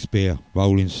Shakespeare,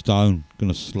 Rolling Stone.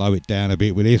 Gonna slow it down a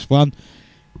bit with this one.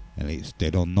 And it's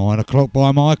dead on 9 o'clock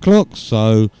by my clock.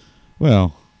 So,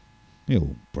 well,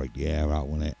 it'll break the hour up,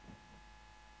 won't it?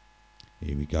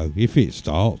 Here we go. If it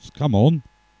starts, come on.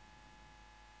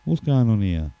 What's going on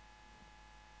here?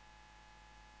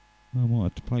 I might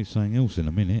have to play something else in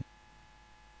a minute.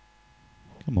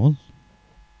 Come on.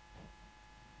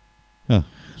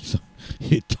 So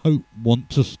it don't want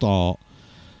to start.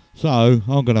 So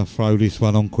I'm going to throw this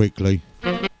one on quickly.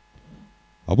 I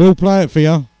will play it for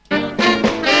you.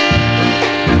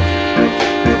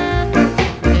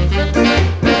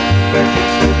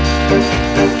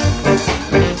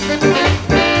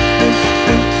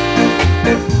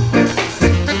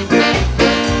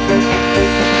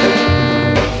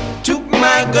 Took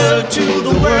my girl to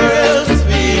the World's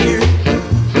Fair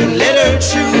and let her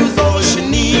choose all she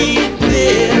needs.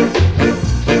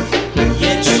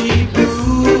 Yet she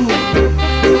grew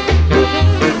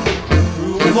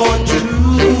on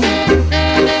true.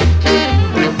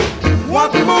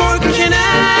 What more can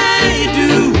I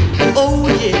do? Oh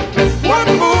yeah, what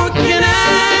more can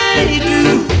I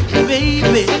do,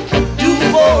 baby? Do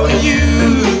for you.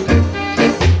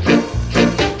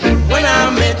 When I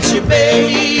met you,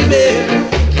 baby,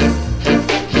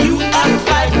 you act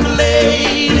like a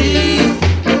lady.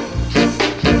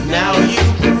 Now you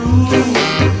prove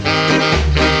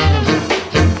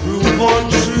on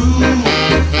true.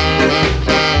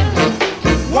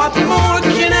 What more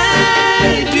can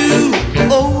I do?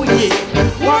 Oh yeah,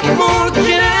 what more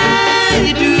can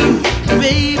I do,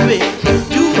 baby?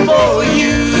 Do for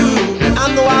you. I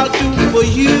know I'll do for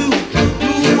you.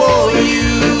 Do for you.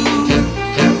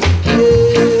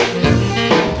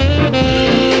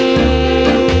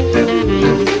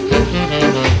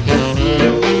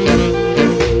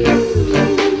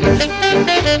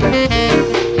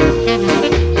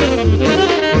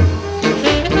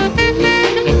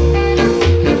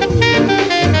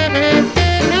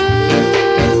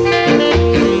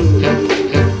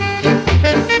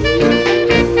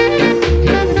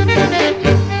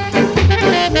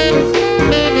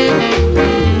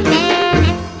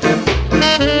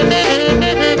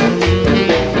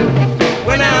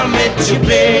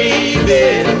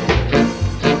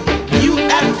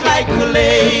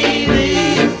 lady.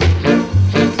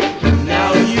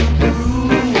 Now you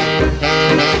prove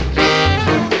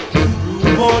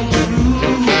untrue.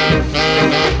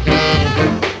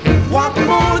 What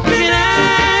more can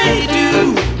I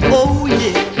do? Oh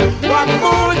yeah. What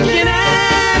more can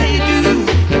I do,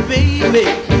 baby?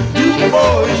 Do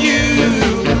for you.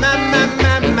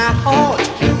 My heart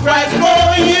cries for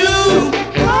you.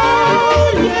 Oh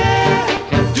yeah.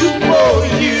 Do for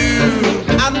you.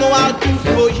 I know I'll do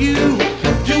for you.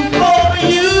 Do for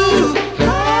you.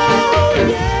 Oh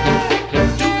yeah.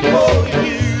 Do for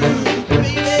you,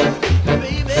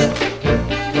 baby,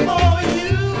 do for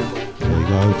you. There you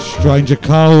go. Stranger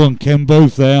Cole and Ken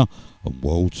Booth there on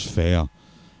World's Fair.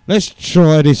 Let's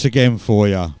try this again for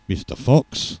you, Mr.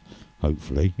 Fox.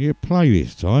 Hopefully you play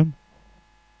this time.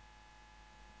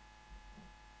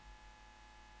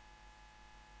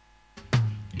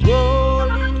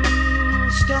 Rolling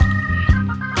Stone.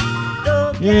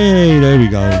 Yay, there we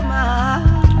go.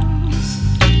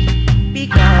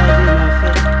 Because I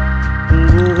felt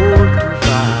go too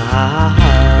fast.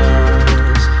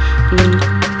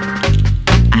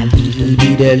 A little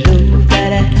bit of love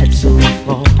that I had so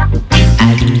far. A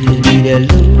little bit of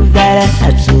love that I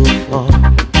had so far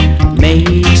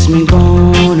makes me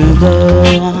wanna go.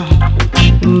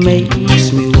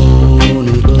 Makes me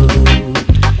wanna go.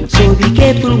 So be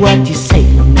careful what you say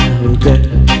now, girl.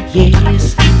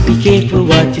 Yes, be careful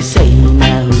what you say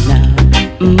now.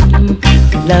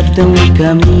 Love don't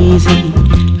come easy.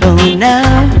 Oh no,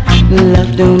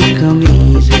 love don't come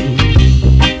easy.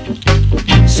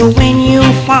 So when you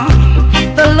find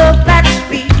the love that's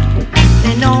real,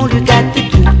 then all you got to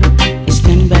do is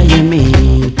stand by your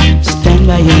man. Stand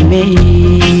by your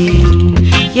man.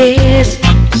 Yes,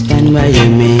 stand by your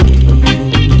man.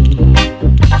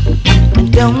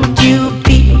 And don't you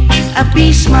be a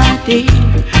beast, my dear.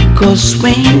 Cause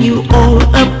when you all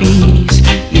a beast,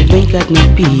 you ain't got no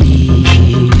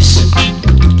peace.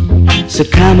 So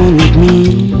come on with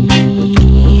me.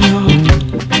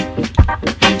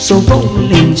 So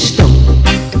rolling stone,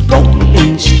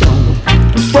 rolling stone,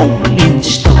 rolling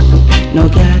stone. No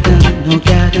gather,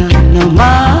 no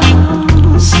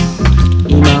mass.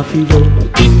 Enough you go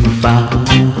too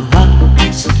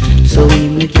fast. So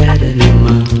we gather no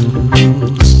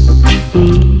mass.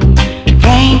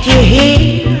 Can't you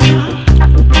hear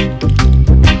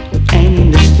and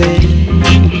understand?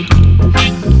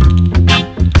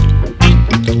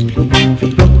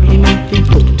 Rolling my feet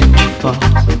go too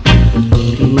fast.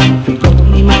 Rolling my feet go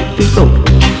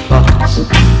too fast.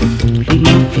 Rolling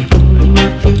my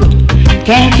feet go.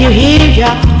 Can't you hear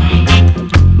ya?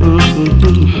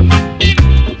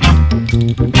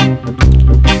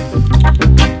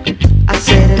 I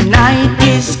said the night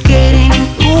is getting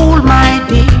cool, my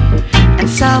dear, and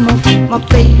some of my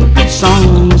favorite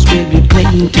songs will be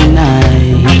playing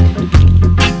tonight.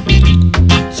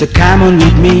 So come on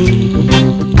with me,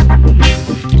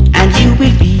 and you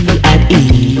will be at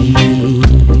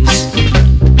ease.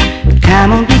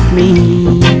 Come on with me,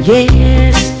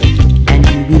 yes, and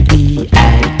you will be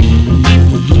at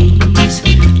ease,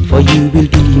 for you will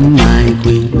be my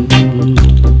queen.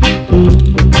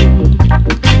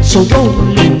 So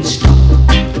rolling stone,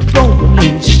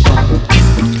 rolling stone,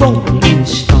 rolling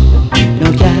stone.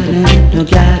 No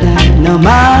gather, no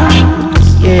mass,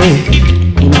 yeah.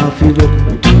 Enough you go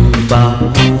too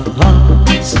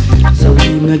fast, so we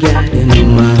no gather no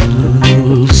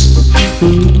mass.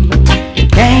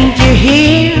 Can't you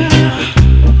hear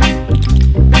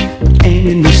and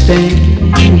understand?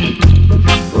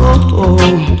 Oh.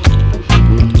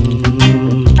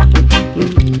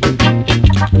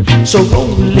 So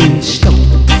rolling stone,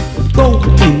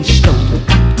 rolling stone,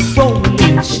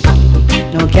 rolling stone.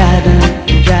 No gather,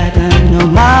 no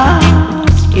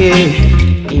mass,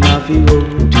 yeah. Enough you go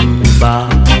too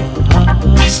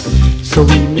fast, so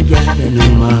we no gather no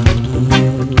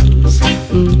mass.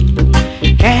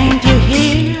 Can't you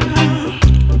hear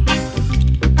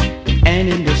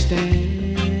and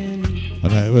understand?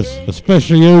 And that was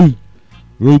especially you,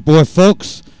 Rude Boy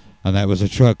Fox. And that was a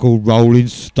track called Rolling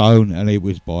Stone, and it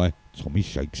was by Tommy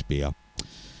Shakespeare.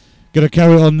 Gonna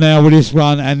carry on now with this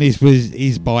one, and this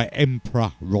is by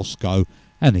Emperor Roscoe,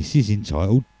 and this is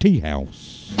entitled Tea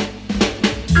House.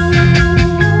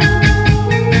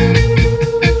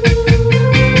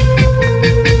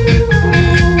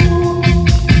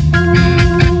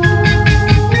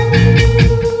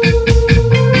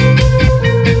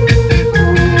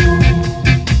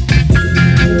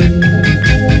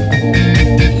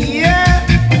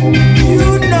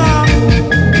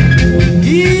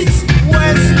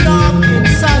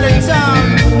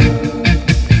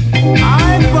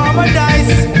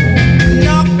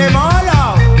 Knock them all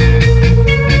out.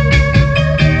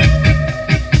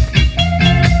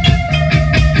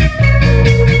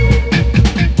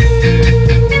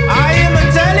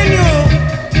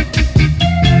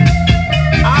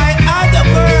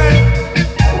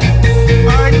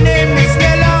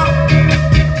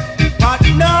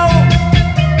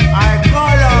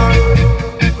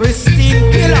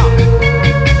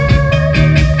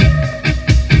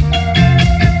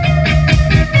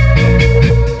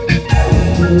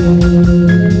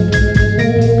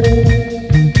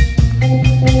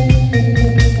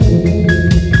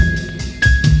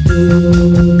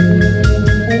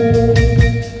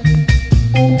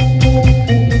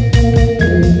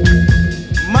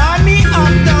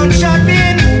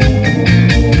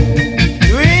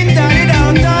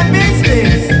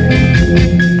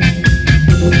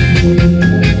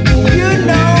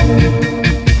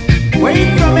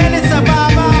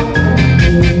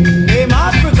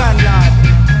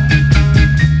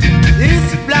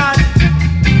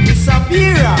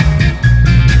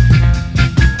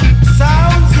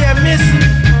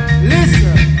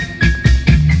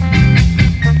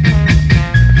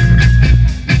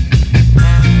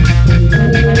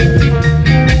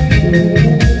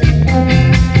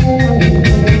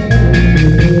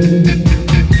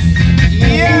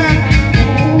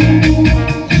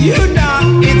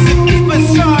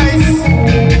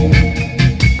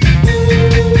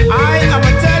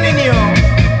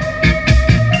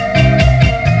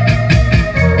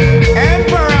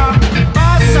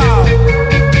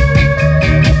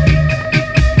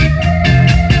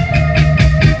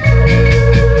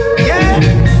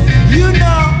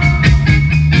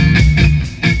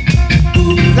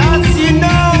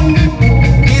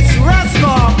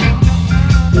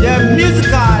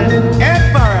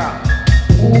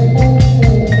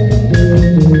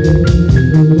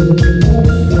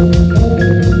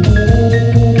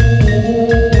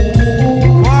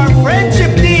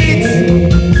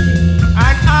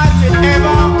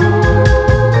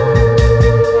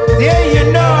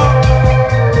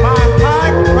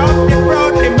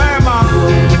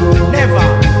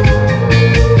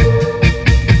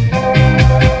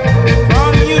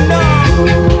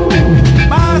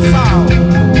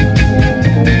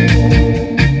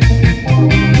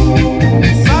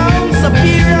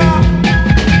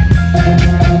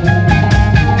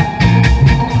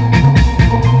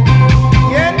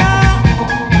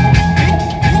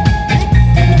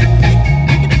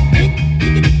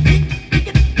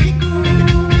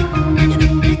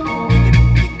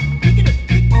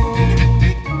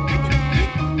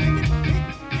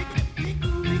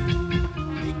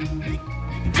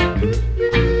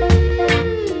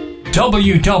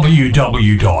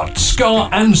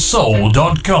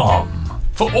 www.scarandsoul.com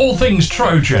for all things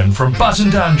Trojan, from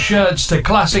button-down shirts to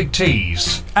classic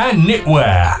tees and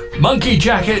knitwear, monkey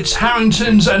jackets,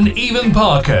 Harringtons and even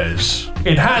Parkers.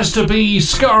 It has to be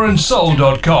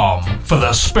scarandsoul.com for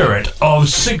the spirit of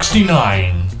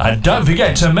 69. And don't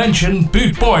forget to mention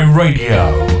Boot Boy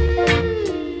Radio.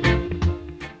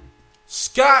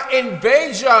 Ska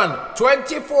Invasion,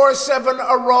 24/7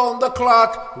 around the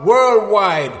clock,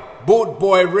 worldwide. Boot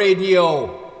Boy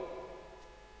Radio.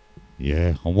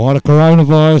 Yeah, and while the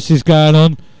coronavirus is going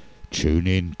on, tune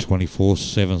in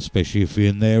 24/7, especially if you're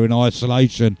in there in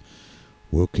isolation.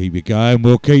 We'll keep you going,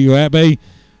 we'll keep you happy.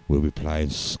 We'll be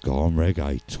playing ska and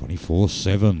reggae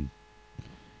 24/7.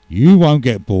 You won't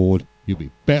get bored. You'll be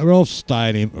better off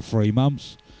staying in for 3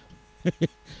 months.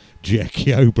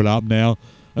 Jackie, open up now.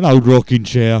 An old rocking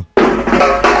chair.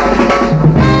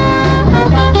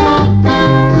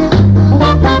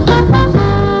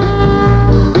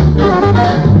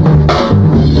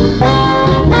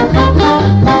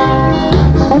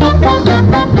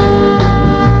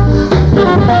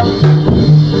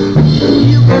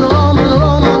 You can roam and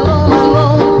roam and roam and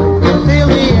roam until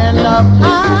the end of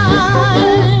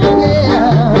time,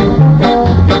 yeah.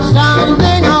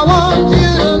 Something I want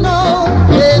you to know,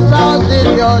 this house is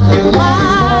yours tonight.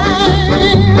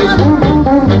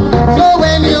 So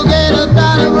when you get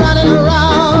tired of running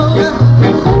around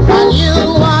and you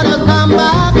want to come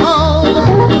back home,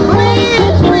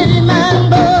 please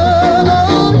remember,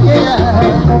 oh yeah,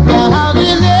 the house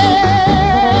is there.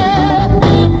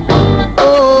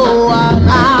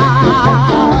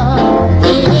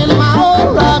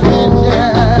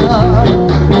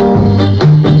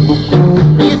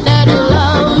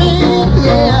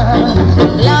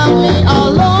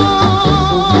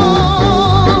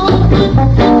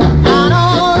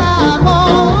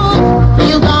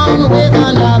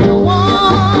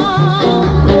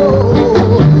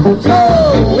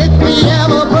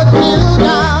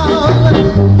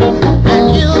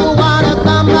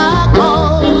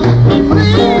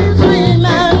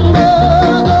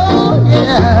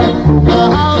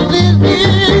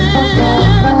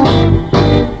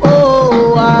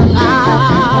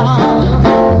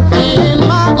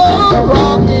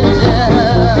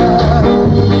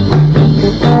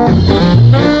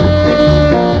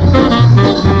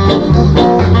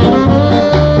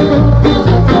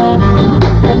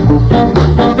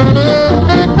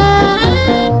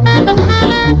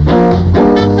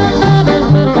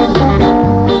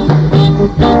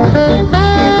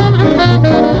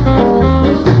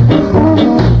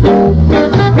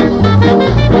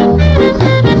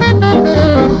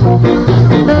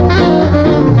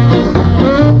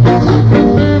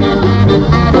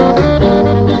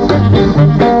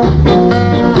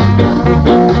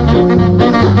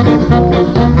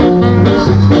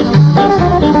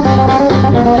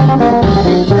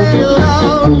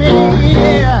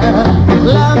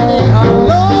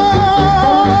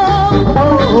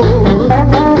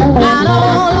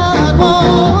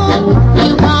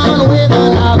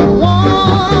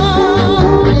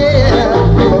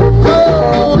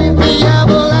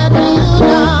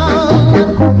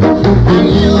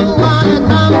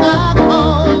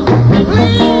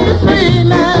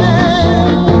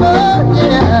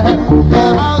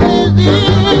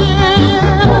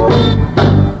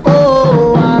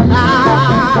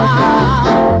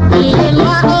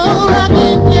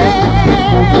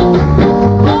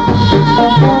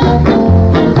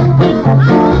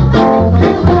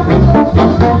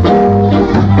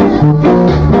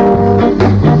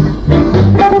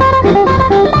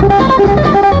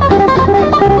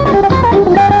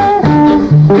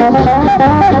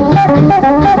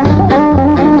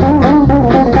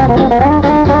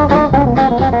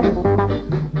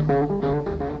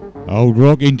 Old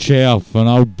rocking chair for an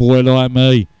old boy like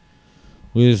me.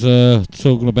 We was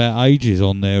talking about ages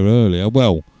on there earlier.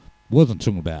 Well, wasn't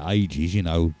talking about ages, you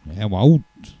know, how old.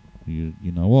 You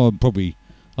know, I'm probably,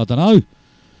 I don't know,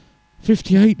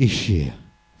 58 this year.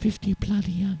 50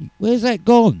 bloody 8. Where's that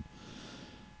gone?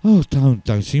 Oh, don't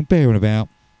seem bearing about.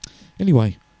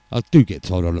 Anyway, I do get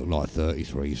told I look like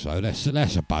 33, so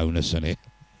that's a bonus, isn't it?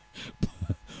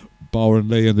 Byron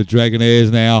Lee and the Dragonaires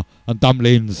now, and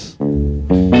Dumplings.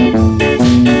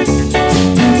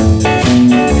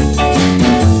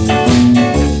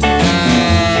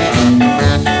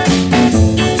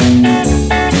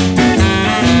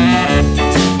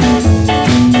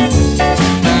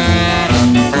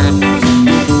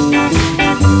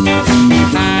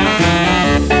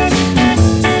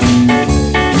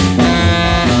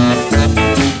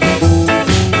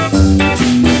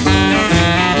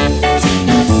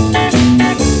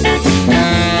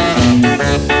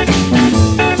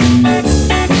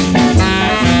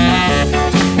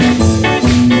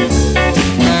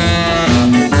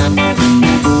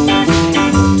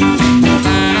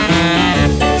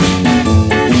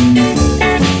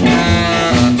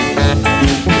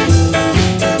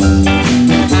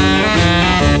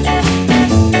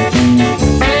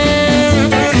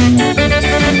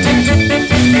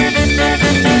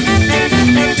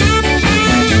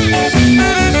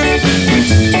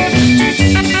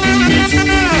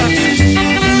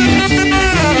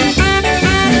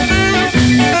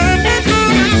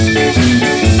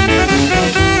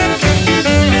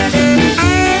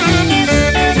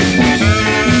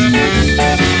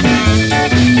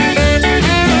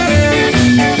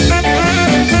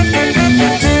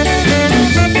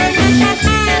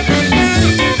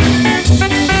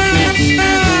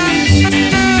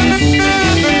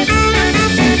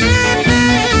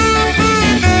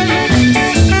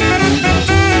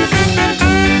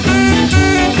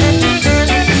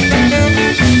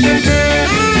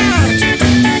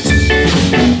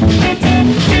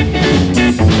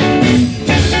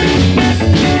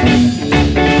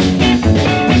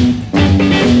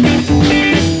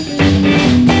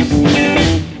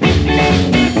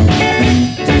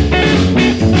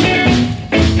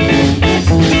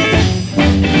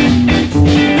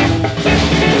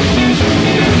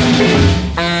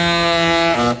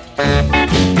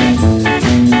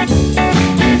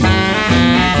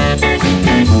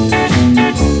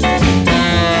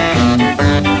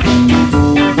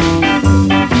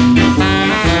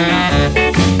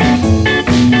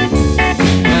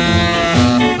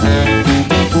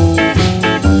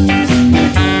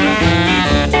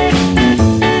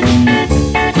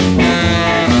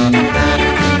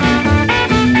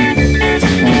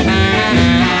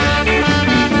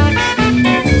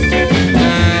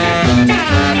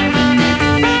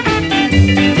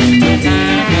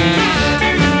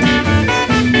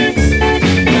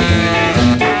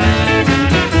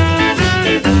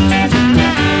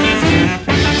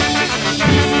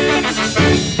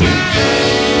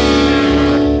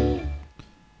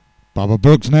 Bubba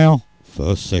Brooks now,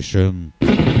 first session.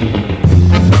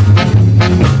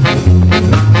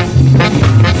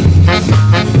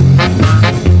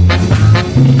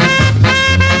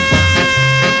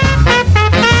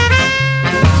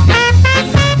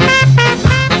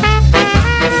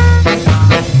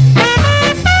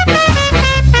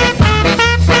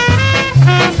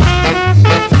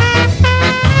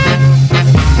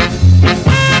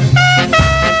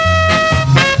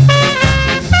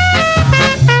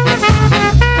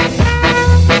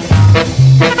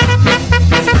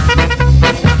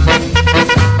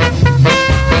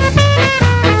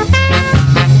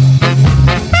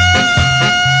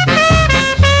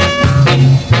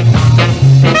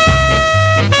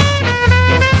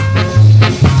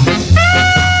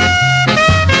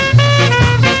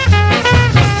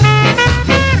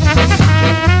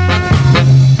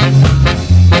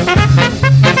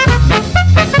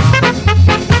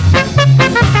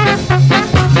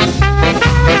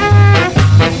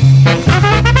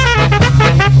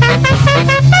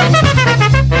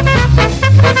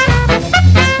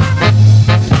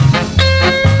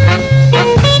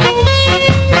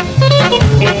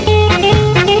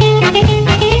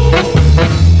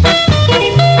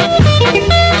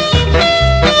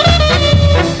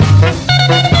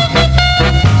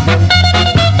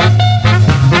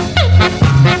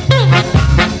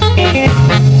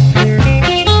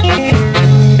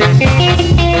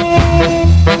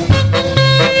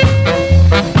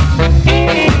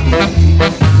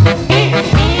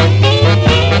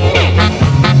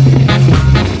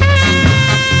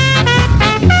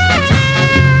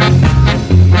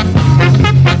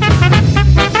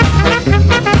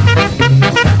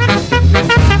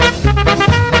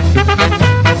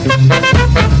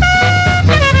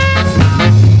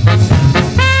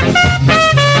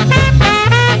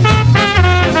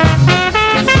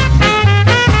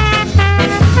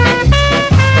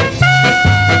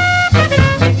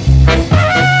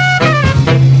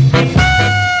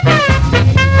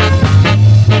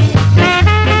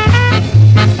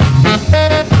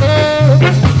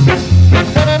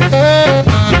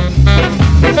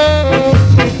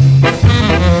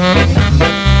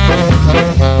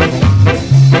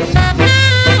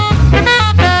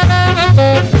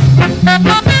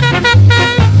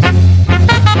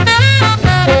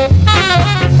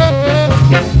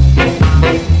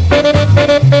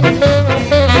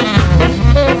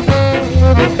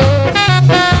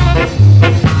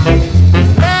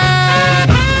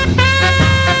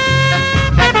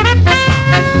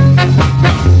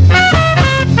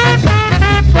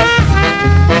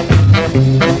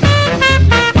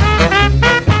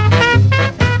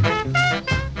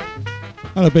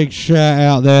 And a big shout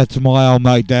out there to my old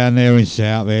mate down there in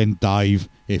Southend, Dave,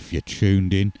 if you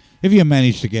tuned in. If you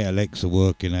managed to get Alexa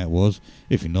working, that was.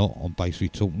 If you're not, I'm basically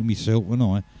talking to myself and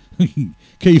I.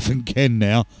 Keith and Ken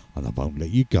now, and I won't let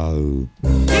you go.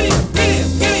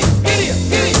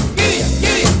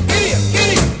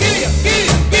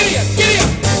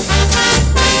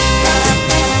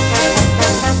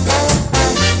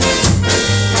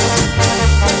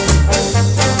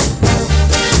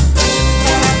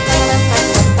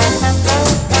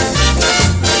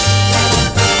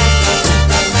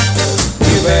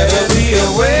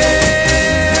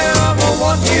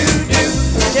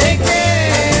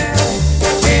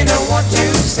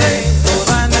 Say, 'cause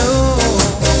I know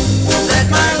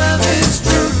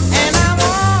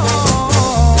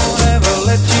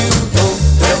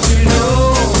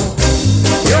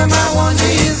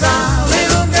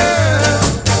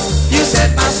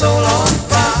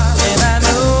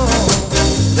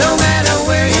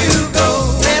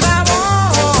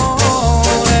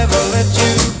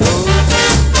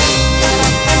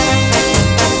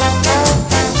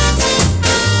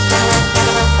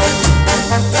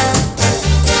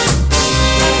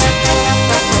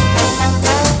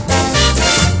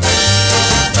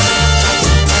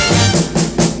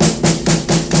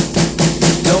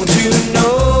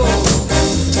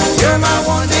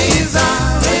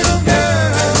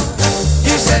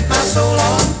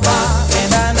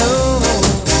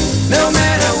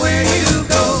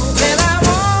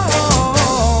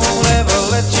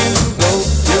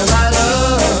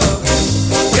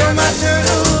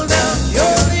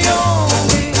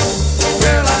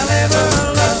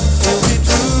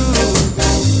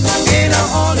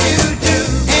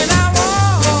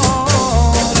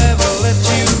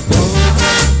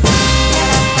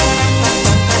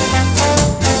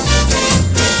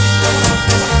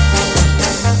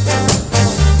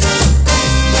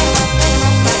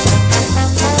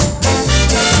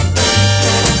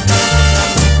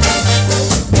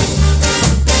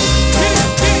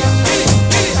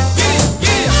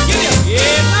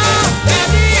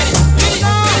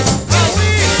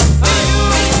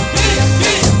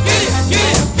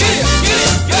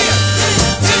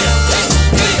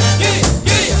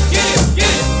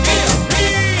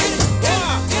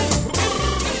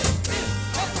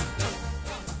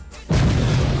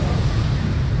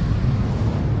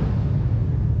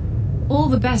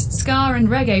ska and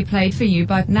reggae played for you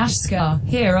by Nash Ska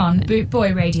here on Boot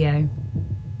Boy Radio.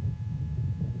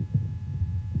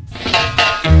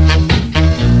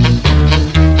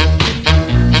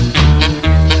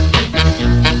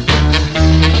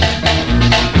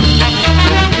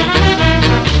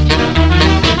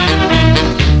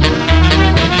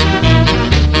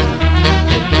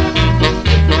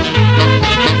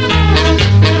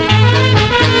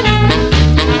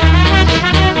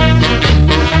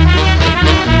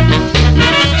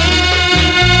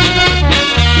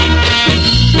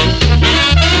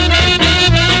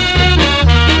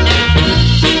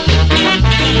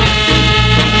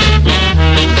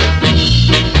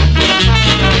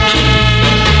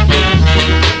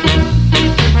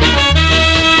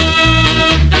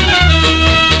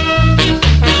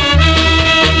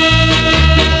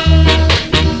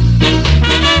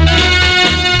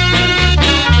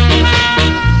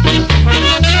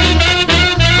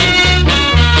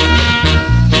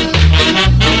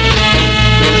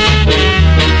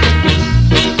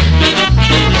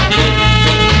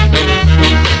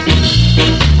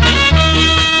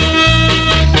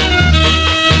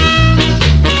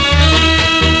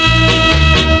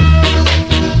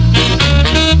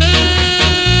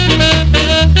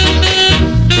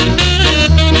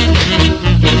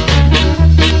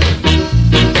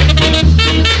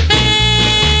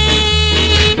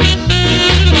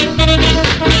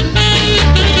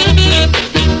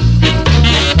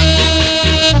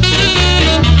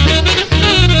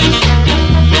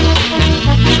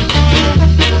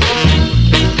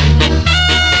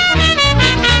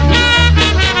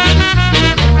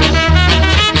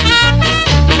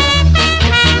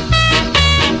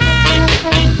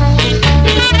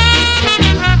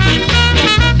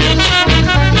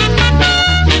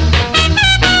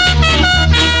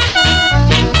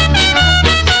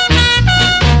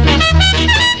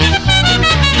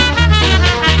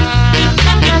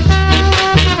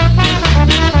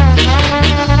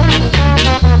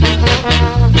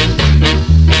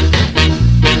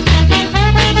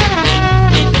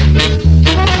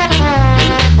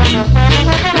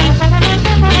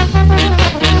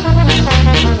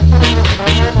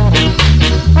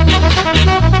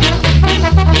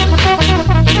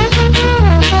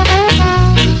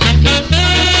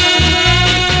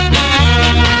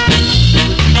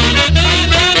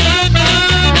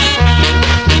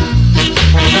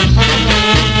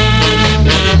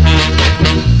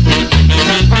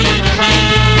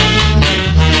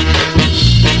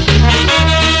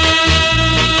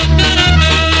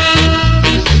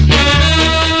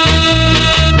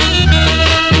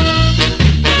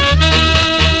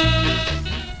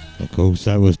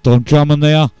 That was Don Drummond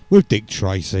there with Dick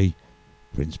Tracy,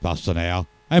 Prince Buster now,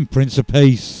 and Prince of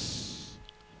Peace.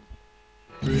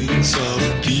 Prince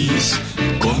of Peace,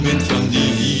 coming from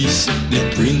the east.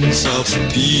 The Prince of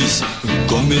Peace,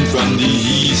 coming from the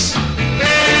east.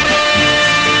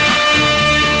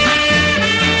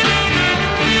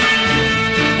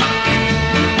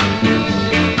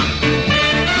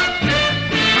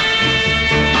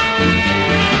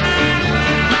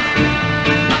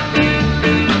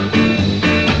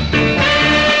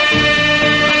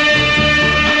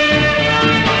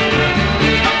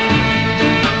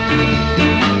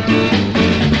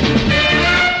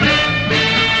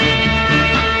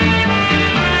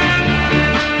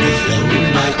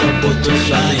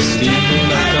 Butterfly, sting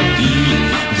like a bee.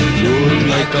 Float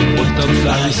like a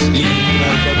butterfly, sting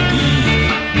like a bee.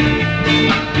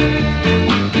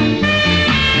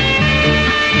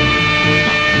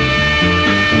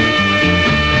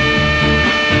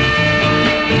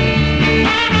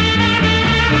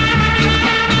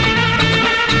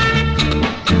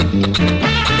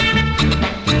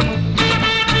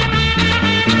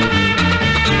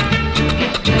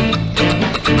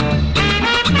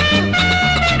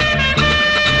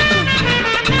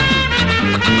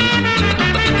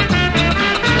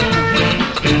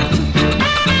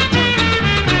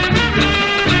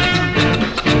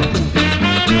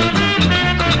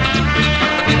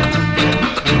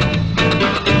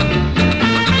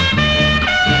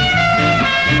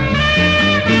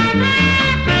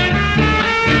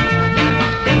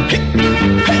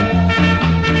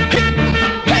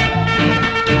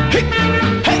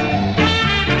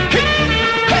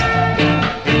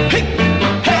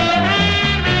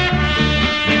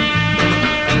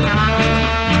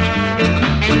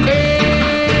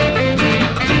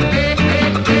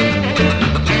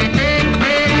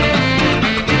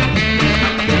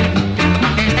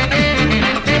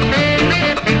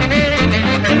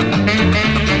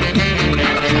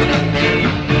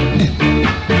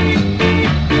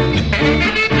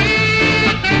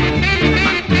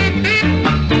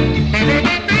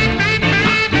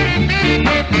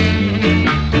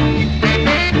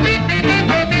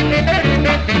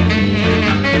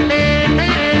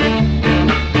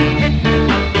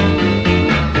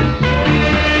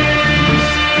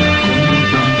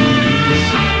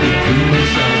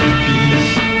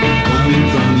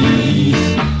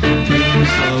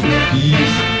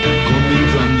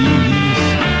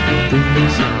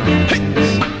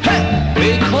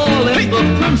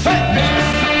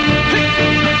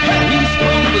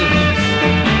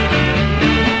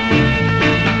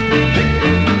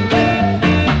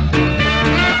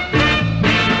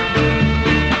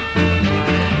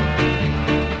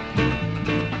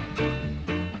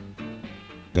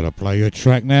 you a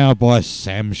track now by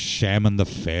Sam Sham and the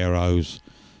Pharaohs.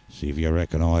 See if you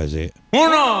recognise it. 1,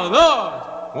 2,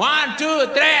 1, 2,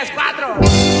 3, 4.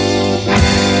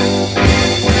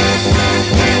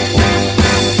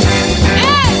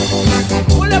 Hey!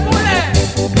 Pule, pule!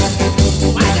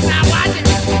 Watch it now, watch it!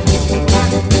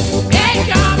 There you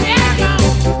go, there you go!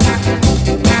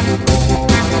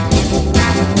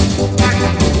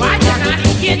 Watch it now, he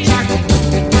get you!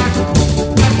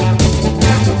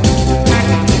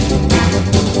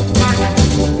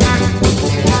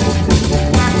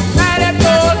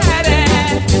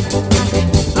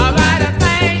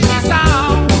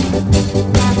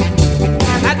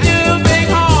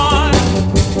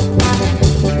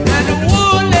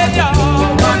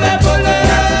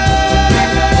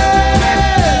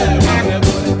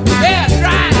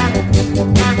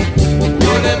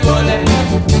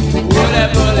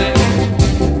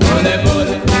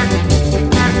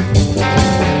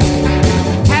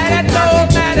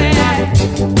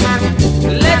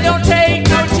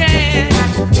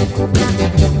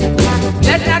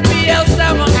 Let that be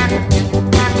L7.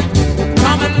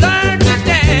 Come and learn to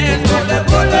dance. Bullet,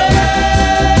 bullet.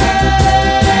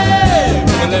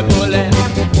 Bullet, bullet.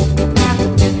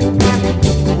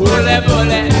 Bullet,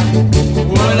 bullet.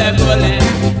 Bullet, bullet.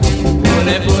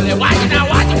 Bullet, bullet. Watch it now,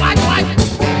 watch it, watch it, watch it.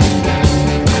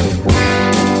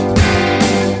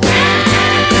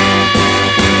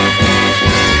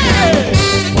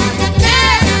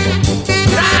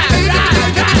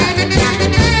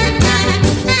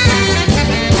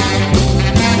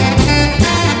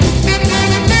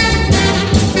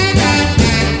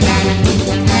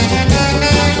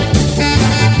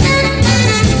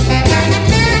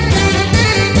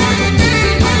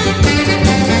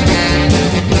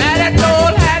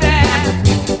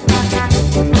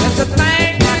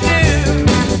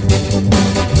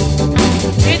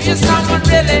 Someone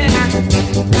really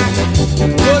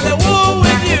bullet wool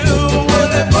with you,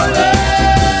 bullet bullet,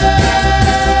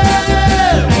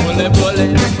 bullet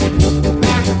bullet,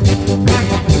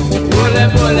 bullet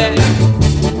bullet,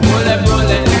 bullet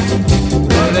bullet,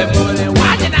 bullet bullet.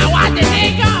 Watch it now, watch it, here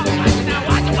you go. Watch it now,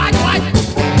 watch it, watch it, watch it.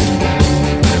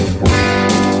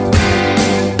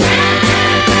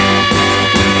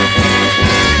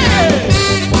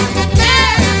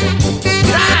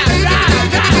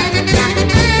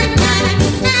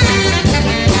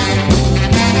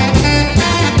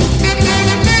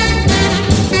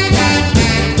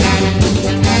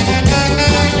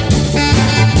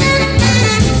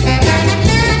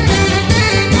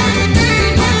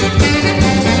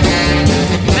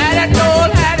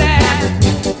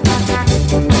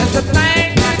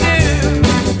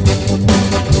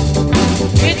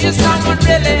 Someone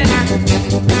really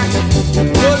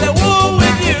bullet wool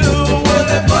with you,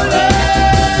 bullet bullet,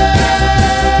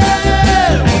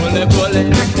 bullet bullet,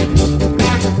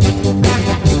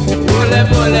 bullet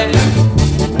bullet,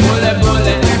 bullet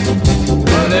bullet,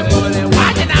 bullet bullet.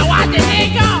 Watch it now, watch it, here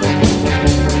you go.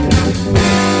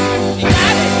 You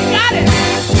got it, you got it.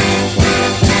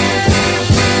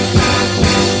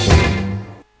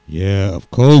 Yeah, of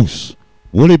course.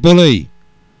 Woolly Bully,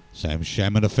 Sam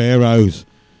Sham and the Pharaohs.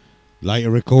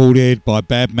 Later recorded by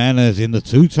Bad Manners in the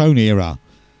two-tone era.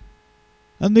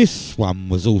 And this one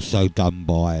was also done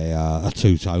by a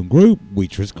two-tone group,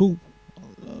 which was called,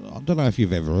 I don't know if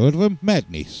you've ever heard of them,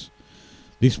 Madness.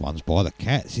 This one's by the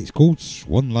Cats, it's called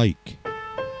Swan Lake.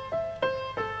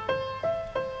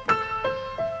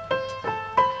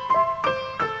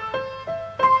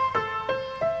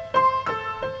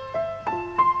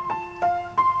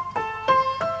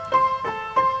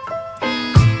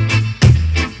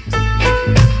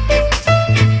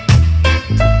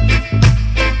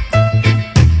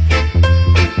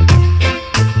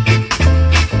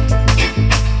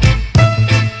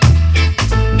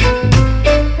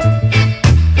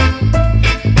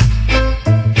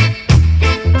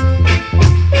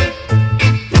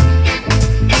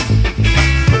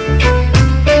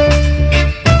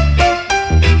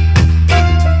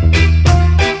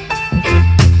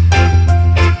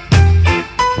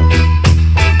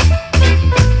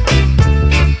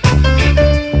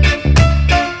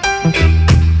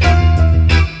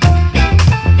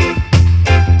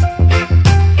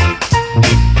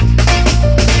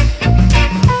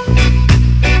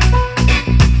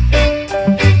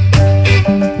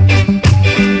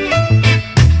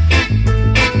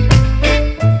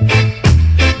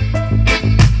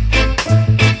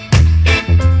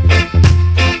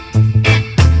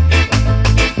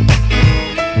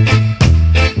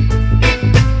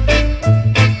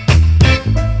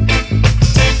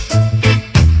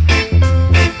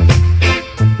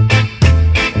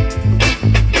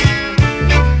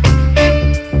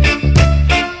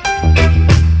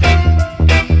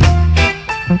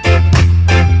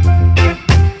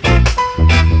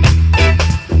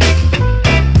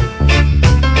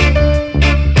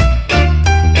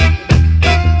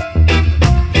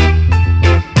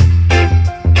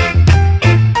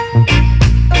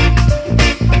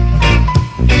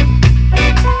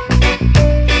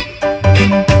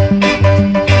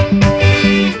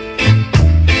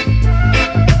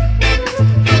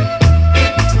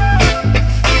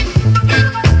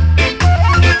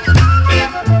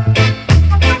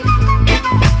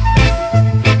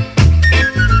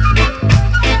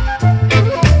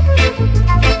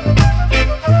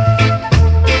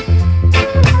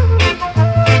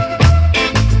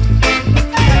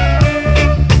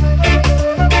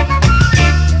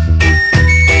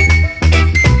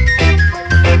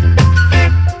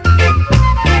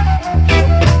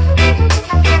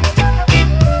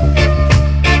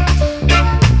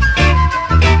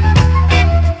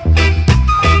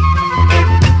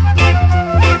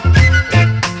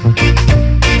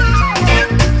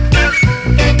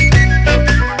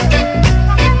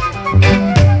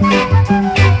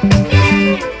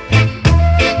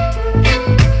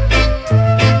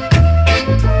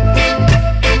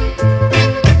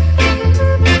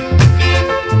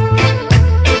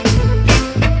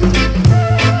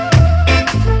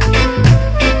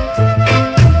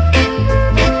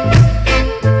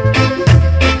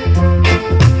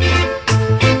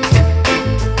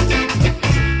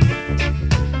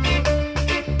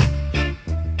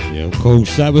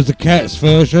 course, that was the Cats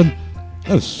version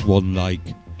of Swan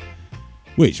Lake,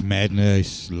 which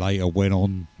Madness later went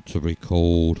on to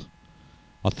record.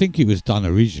 I think it was done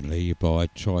originally by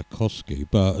Tchaikovsky,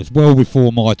 but it's well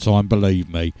before my time,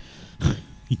 believe me.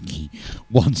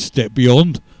 One Step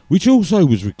Beyond, which also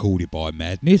was recorded by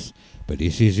Madness, but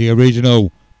this is the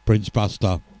original, Prince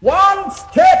Buster. One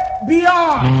step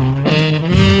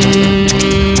beyond.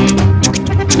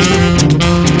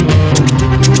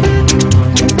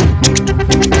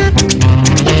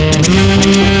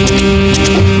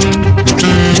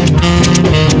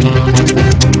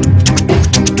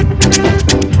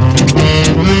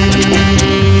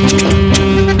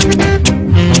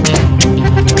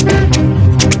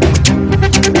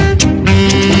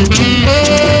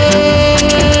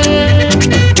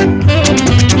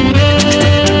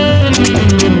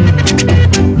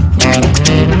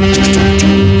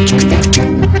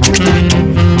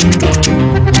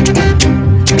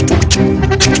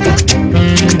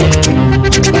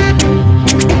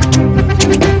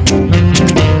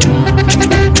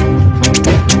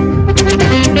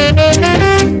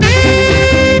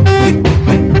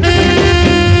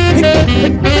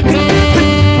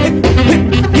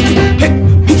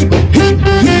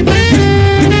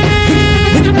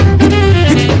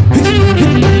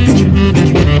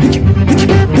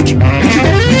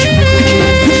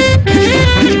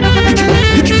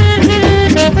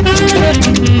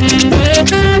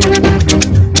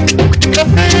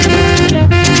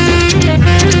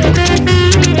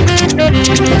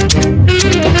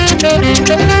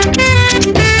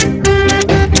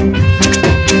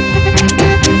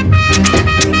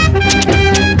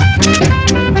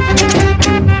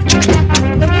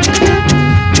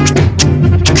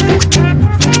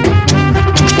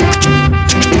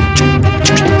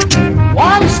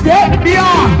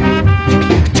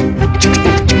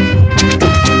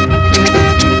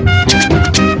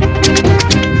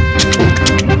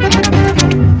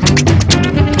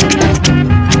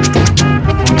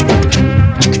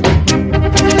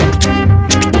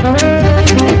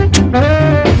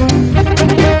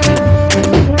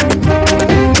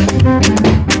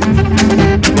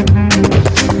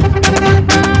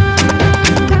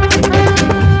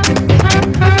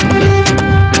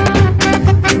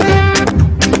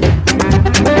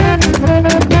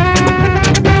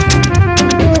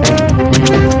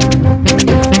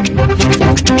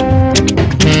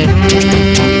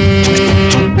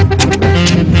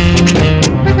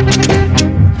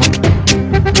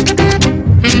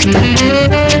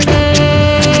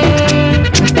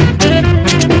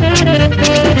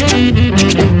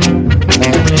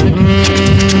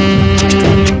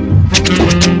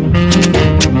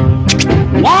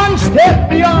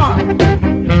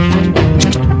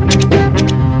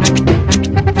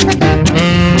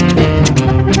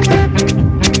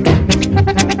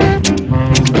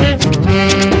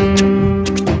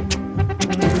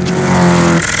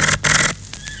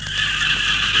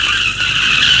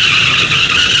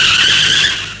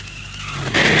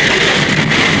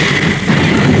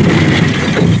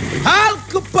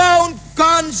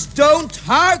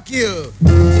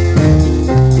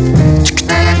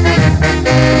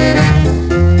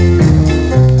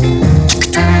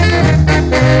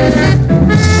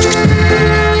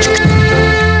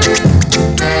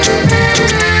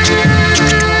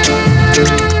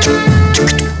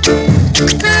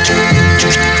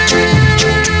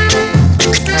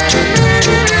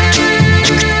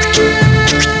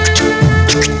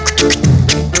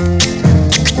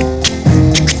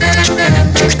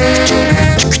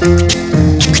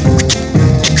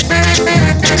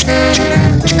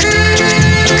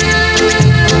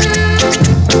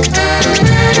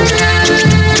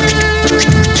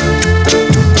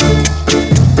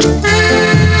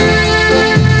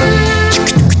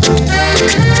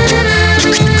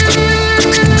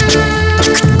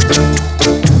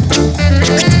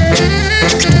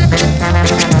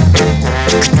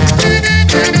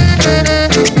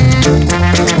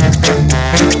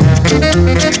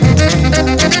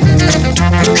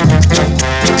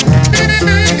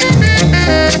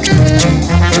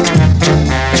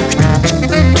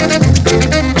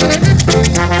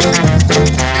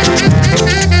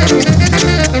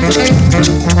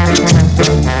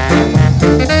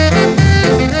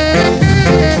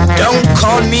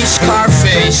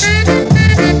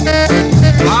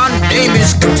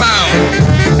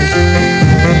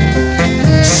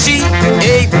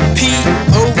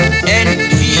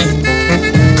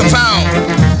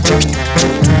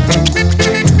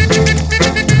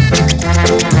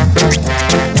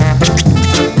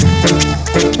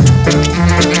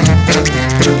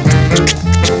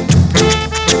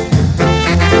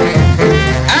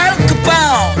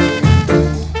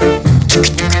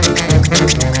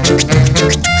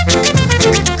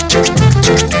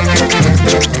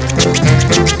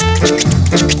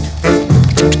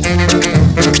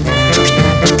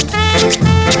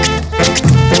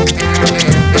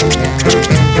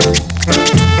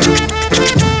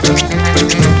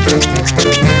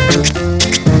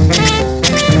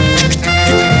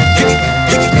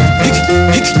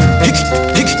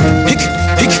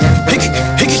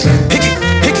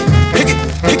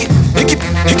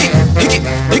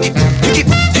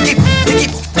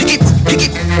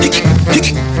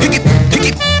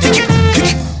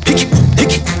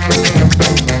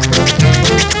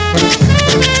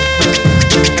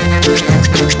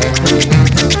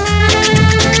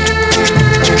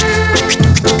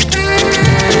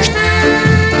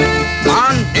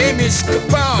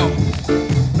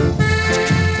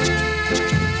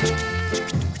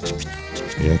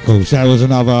 Yeah, of course, that was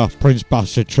another Prince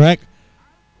Buster track.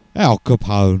 Al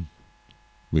Capone,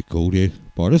 recorded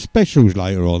by the Specials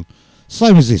later on.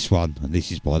 Same as this one, and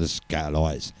this is by the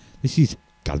Scatterlights. This is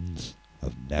Guns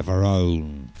of Never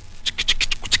Own.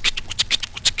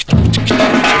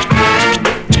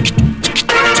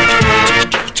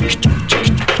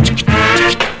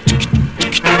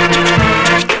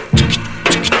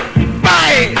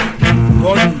 Bye!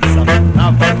 Guns of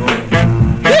Never Own.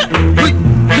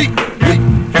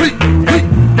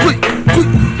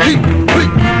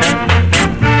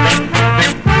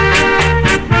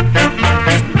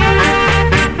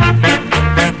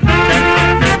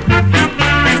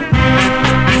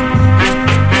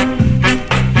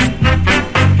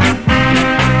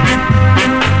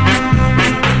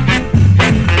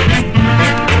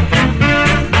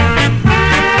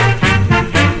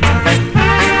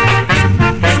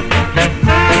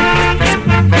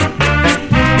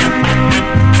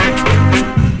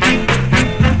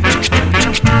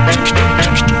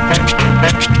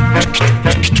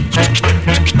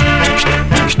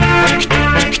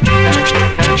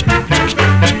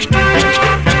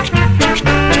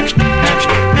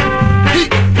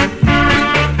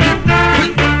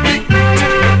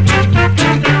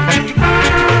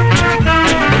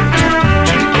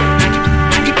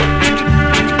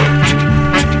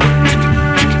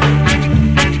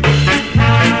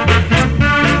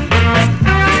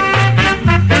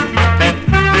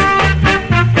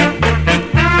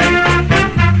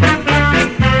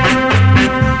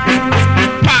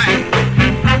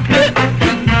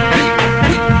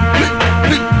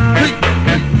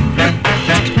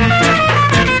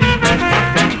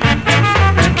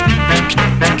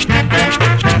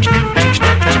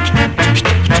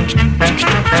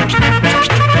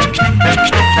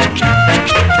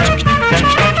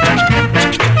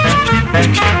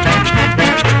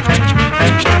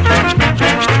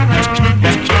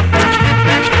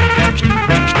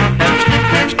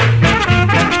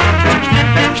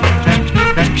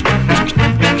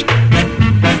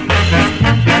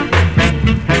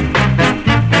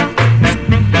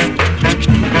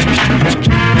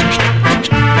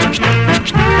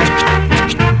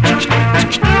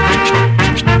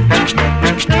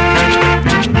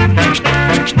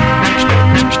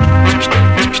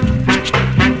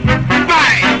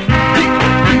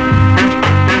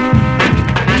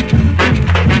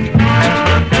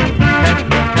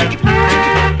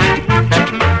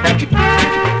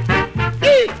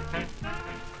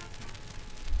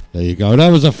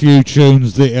 That was a few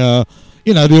tunes that,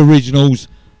 the originals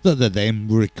that are then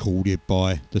recorded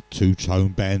by the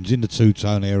two-tone bands in the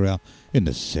two-tone era in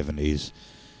the 70s.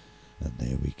 And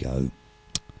there we go.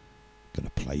 Gonna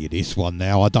play you this one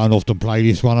now. I don't often play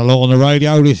this one a lot on the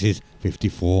radio. This is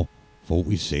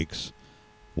 5446.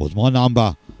 Was my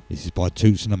number. This is by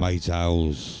Toots and the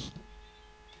Maytals.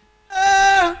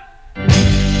 Yeah,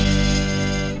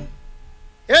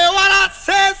 what I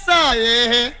said, so,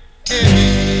 yeah.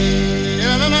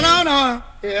 No,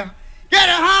 yeah. Get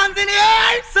your hands in the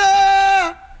air,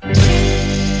 sir.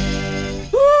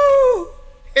 Woo,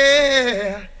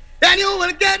 yeah. Then you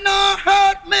will get no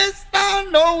hurt, mister.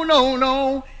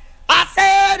 No. I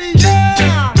said,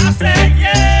 yeah. I said,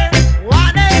 yeah.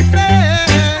 What they say.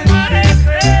 Don't you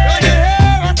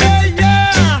hear? I said,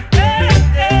 yeah.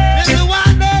 This is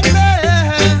what they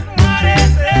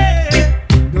say.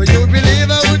 Do you believe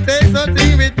I would take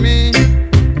something with me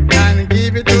and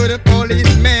give it to the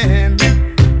policeman?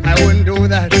 I wouldn't do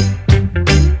that.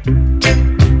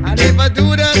 And if I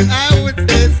do that, I would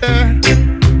say, sir,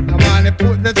 come on and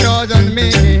put the charge on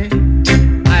me.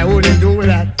 I wouldn't do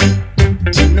that.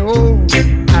 No,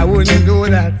 I wouldn't do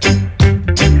that.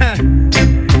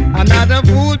 I'm not a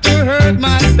fool to hurt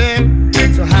myself,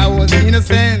 so I was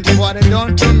innocent of what they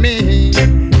done to me.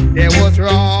 They was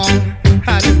wrong.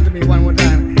 Listen to me one more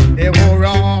time. They were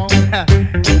wrong.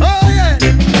 Oh yeah,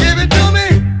 give it to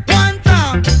me one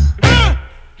time.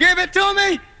 Give it to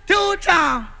me 2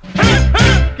 times.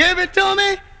 Give it to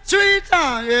me 3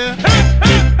 times. Yeah.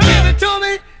 Give it to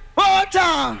me 4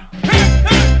 times.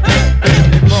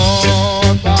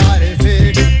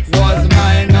 446 was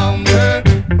my number.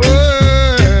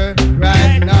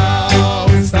 Right now,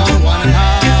 someone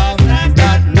has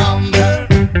that number.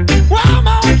 One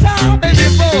more time,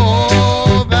 baby.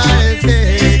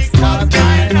 456 was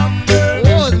my number.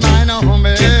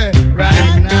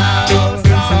 Right now,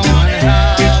 someone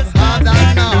has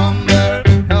that number.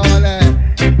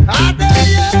 I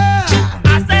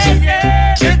say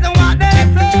yeah. Listen what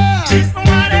they say.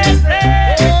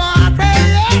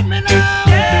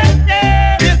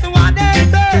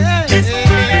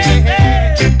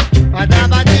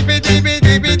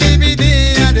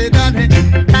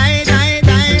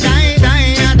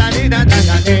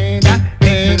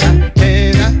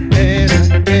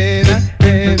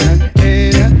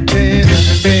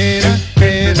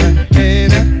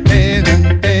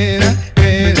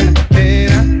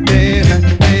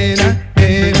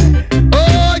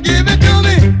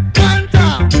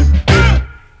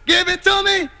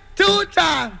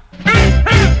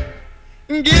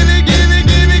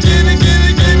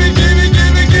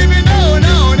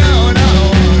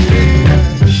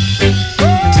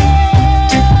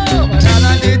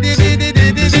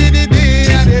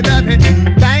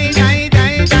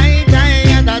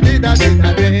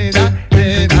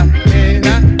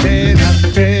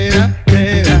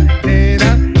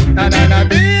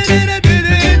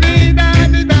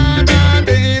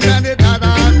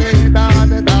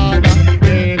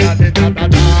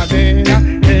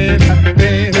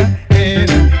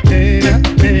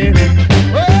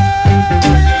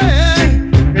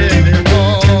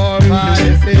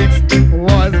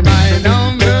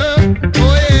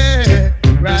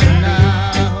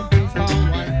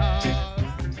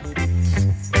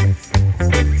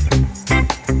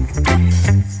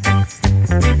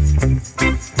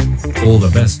 All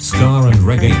the best ska and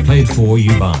reggae played for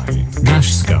you by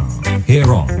Nash Ska,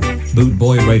 here on Boot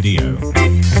Boy Radio.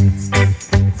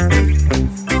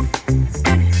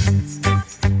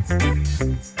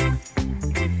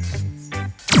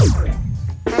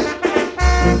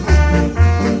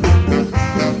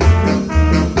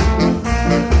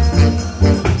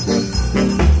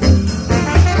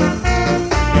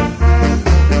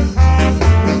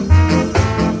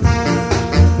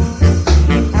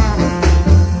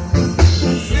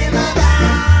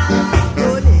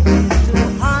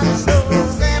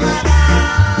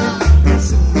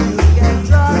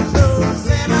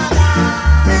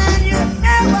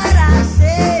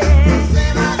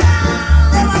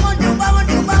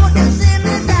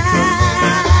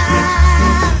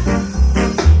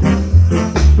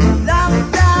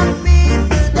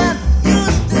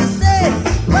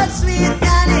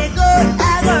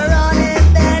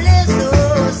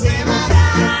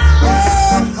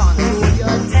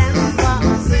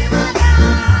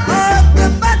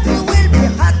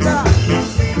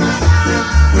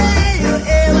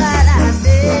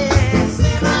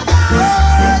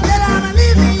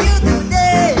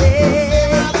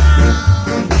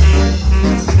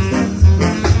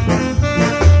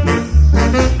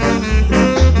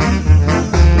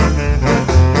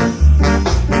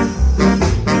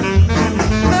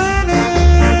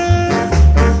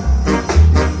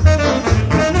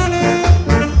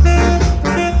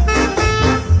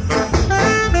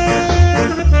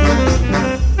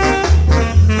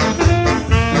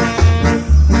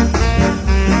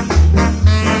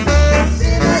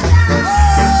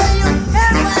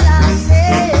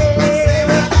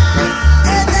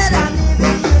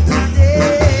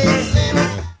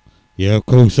 Yeah, of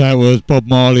course, that was Bob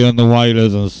Marley and the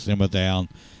Wailers and Simmer Down.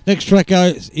 Next track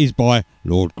out is by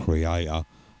Lord Creator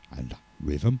and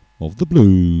Rhythm of the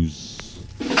Blues.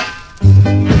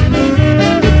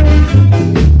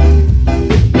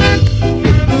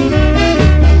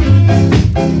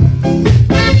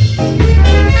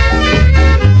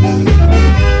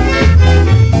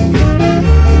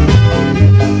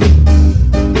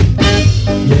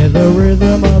 Yeah, the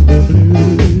rhythm of the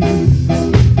blues.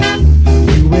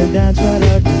 You will dance right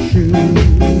out your shoes.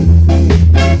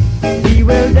 He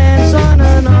will dance on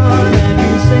and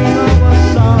you sing our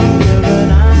song till the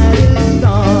night is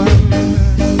done.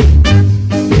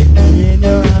 Take me in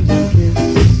your arms and kiss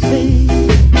me.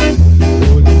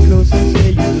 Hold me close and say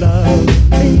you love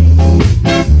me.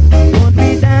 Won't we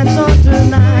dance on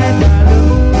tonight while the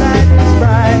moonlight is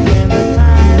bright when the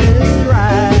time is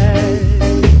right?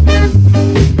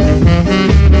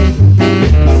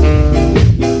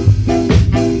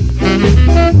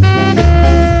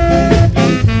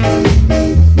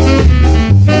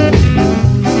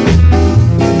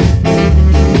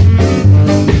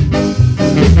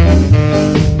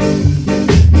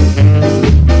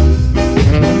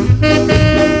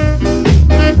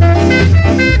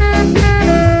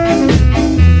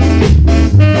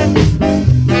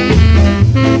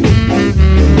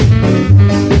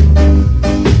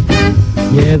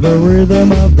 Yeah, the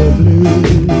rhythm of the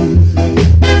blues.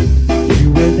 You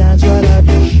will dance right out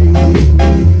your shoes.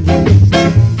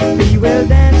 We will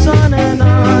dance on and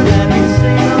we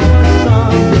sing our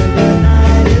song till the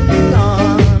night is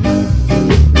done.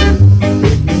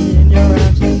 Take me in your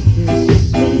arms and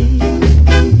kiss me.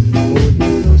 Hold me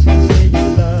close and say you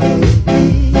love me.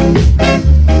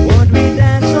 Won't we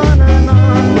dance on and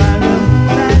while the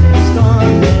moonlight is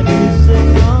gone? Then we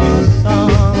sing our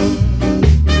song.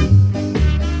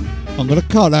 I'm going to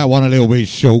cut that one a little bit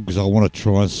short because I want to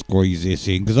try and squeeze this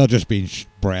in because I've just been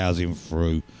browsing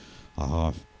through.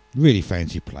 I really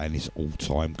fancy playing this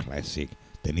all-time classic,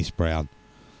 Dennis Brown,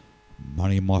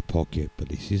 Money in My Pocket, but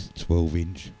this is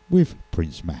 12-inch with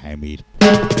Prince Mohammed.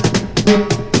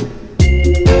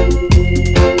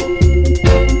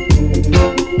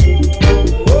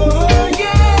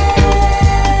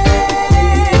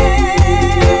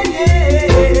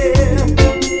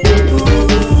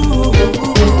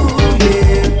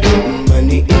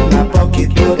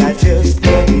 But I just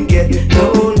can't get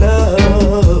no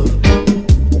love.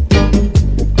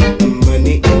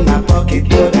 Money in my pocket,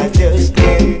 but I just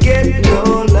can't get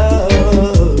no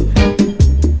love.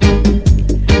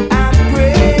 I'm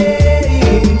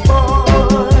praying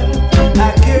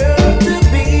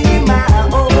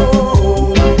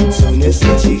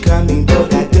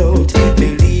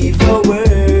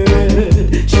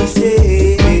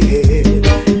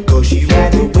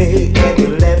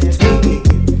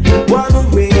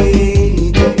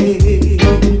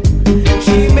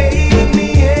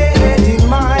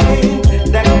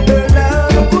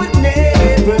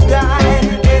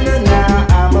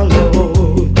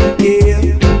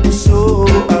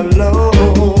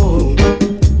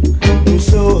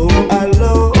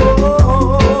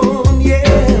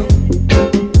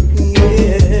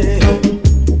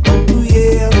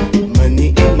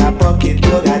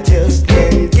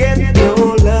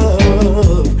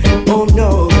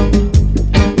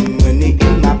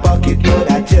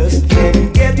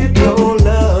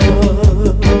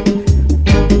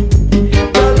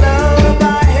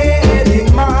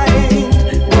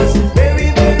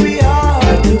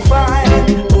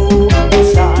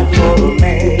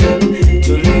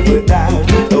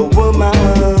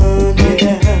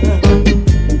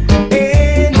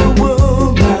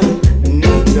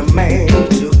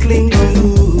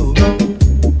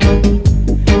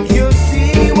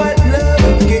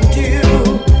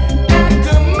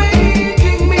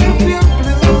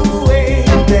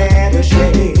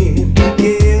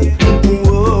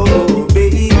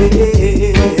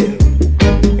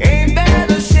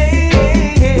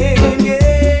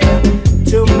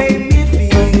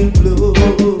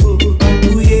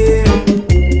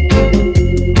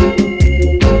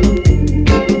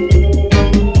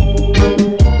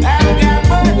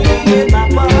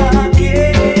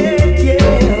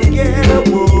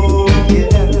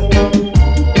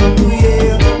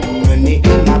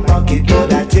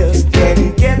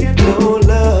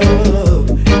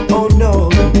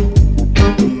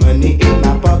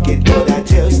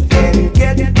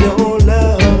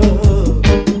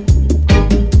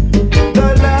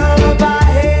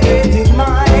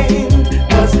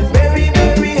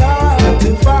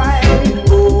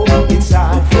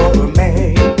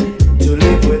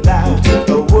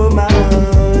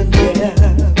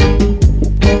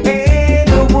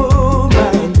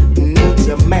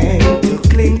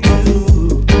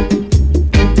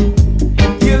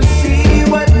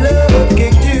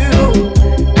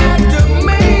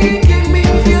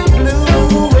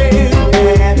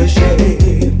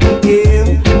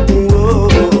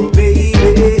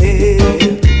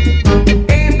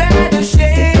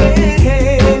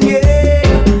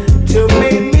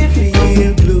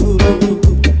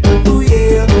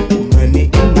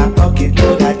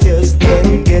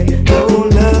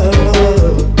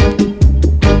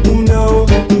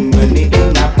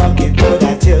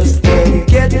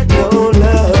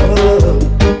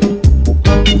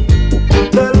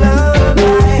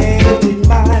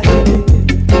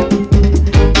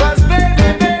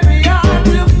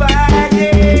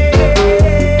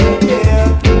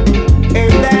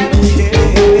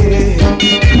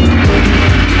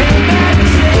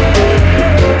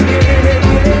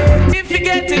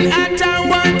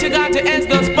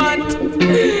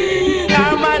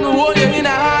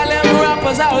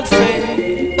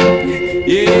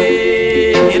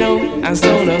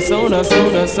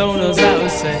sodas, I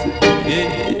would say.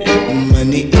 Yeah.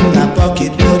 Money in my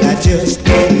pocket, but I just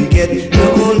can't get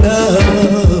no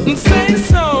love. Say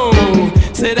so.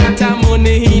 Say that I'm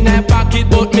money in my pocket,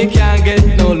 but me can't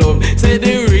get no love. Say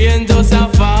the rain just a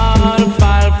fall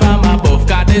from above.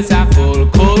 Cause this a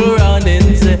cold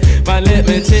running. But let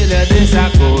me tell you, this a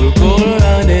cold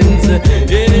running.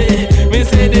 Yeah. Me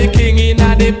say the king in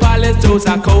the palace just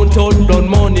a count out blood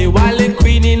money, while the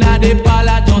queen in the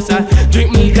palace just a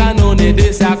drink milk and honey.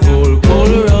 This a cold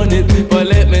running. But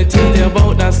let me tell you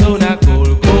about that sound a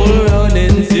cold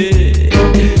running.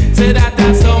 Yeah. Say that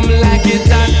I some like it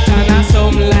hot and I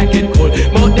some like it cold,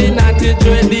 but they not it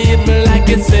ready even like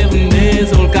it's 7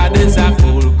 days old. Cause this a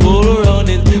cold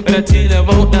running. But I tell you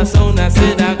about that sound, I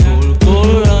say that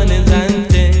cold running and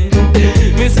things.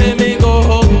 Me say me go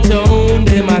uptown,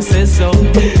 them I say so.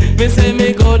 Me say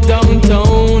me go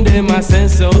downtown, them I say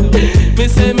so. Me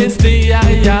say me stay a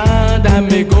yard and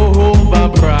me go over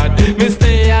broad. Me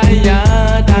stay a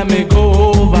yard and me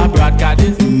go over broad. Cause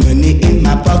this money in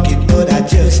my pocket, but I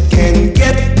just can't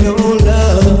get no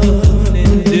love.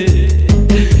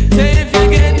 Say if you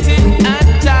get it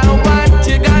at a what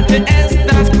you got to ask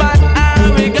that spot.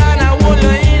 And we gonna hold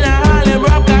you in a Harlem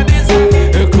Rock. Cause this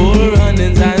a cool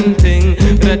runnings and thing.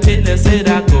 But I tell you say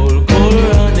that cool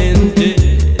runnings.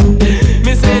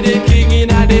 Me say the king in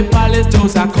the palace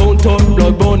just a count out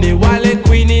blood bunny, while the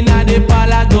queen in the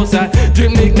palace just a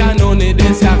drink milk and honey.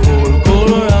 This a cool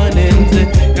runnings.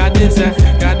 Cause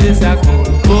this a cool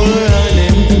runnings.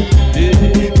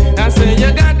 I say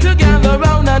you got to gather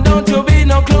round and don't you be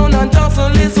no clown and just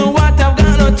listen what I've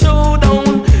got to chew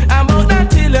down. About that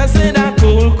till I say that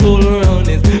cool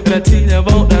runnings. But I tell you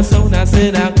about that sound, I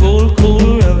say that cool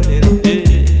runnings.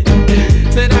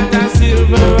 Say that that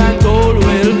silver and gold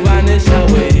will vanish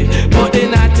away, but the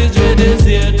natty dread is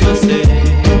here to stay.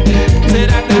 Say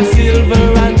that that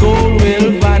silver and gold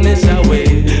will vanish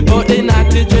away, but the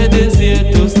natty dread is here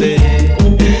to stay.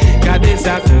 Cause this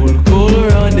a cool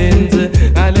runnings,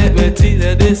 and let me tell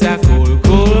you this a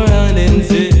cool runnings.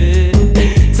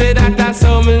 Say that I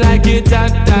some like it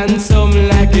hot and some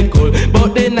like it cold,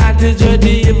 but the natty dread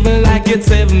even like it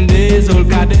 7 days old.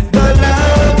 Cause The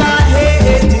love I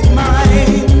hated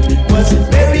mine was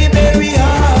very, very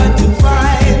hard to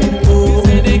find. Oh.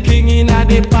 Say the king in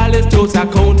the palace just a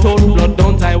count out blood,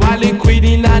 don't I? While the queen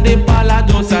in the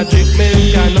palace just a drink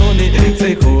milk and honey.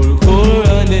 Say cool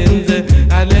runnings,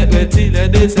 and let me tell you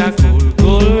this a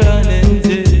cool runnings.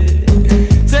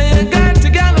 Say you got to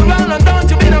get around and don't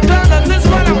you be no clown. And this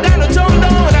one I'm gonna show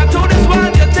down. I told this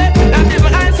one you take and if I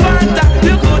want that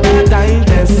you could have died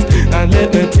less. And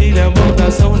let me tell you about the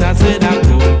sound, I say that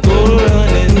cool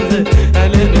runnings.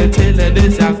 And let me tell you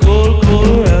this a cool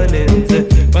runnings.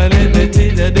 But let me tell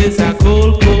you this a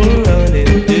cool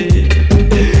runnings.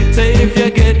 Say if you're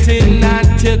getting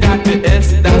that, you got to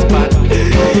S that spot.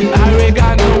 I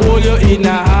gonna hold you in a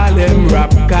Harlem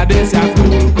rap. Cause this a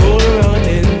cool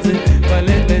runnings. But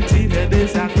let me tell you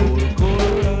this a cool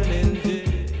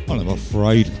runnings. Well, I'm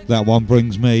afraid that one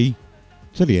brings me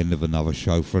to the end of another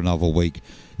show for another week.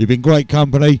 You've been great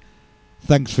company.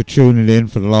 Thanks for tuning in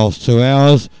for the last 2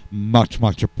 hours. Much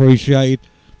appreciated.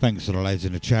 Thanks to the lads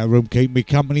in the chat room. Keep me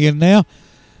company in there.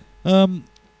 And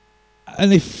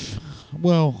if,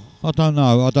 well, I don't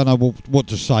know what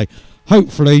to say.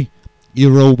 Hopefully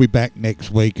you'll all be back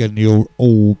next week and you'll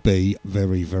all be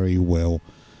very, very well.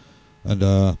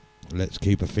 And let's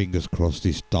keep our fingers crossed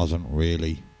this doesn't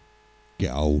really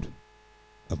get old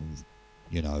and,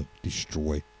 you know,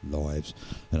 destroy lives.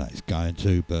 And that it's going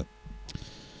to, but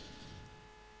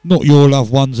not your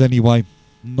loved ones anyway.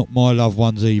 Not my loved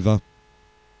ones either.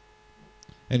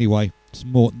 Anyway, it's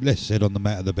more less said on the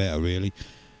matter the better, really.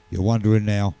 You're wondering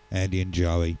now, Andy and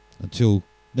Joey. Until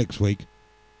next week,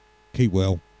 keep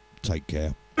well, take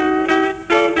care.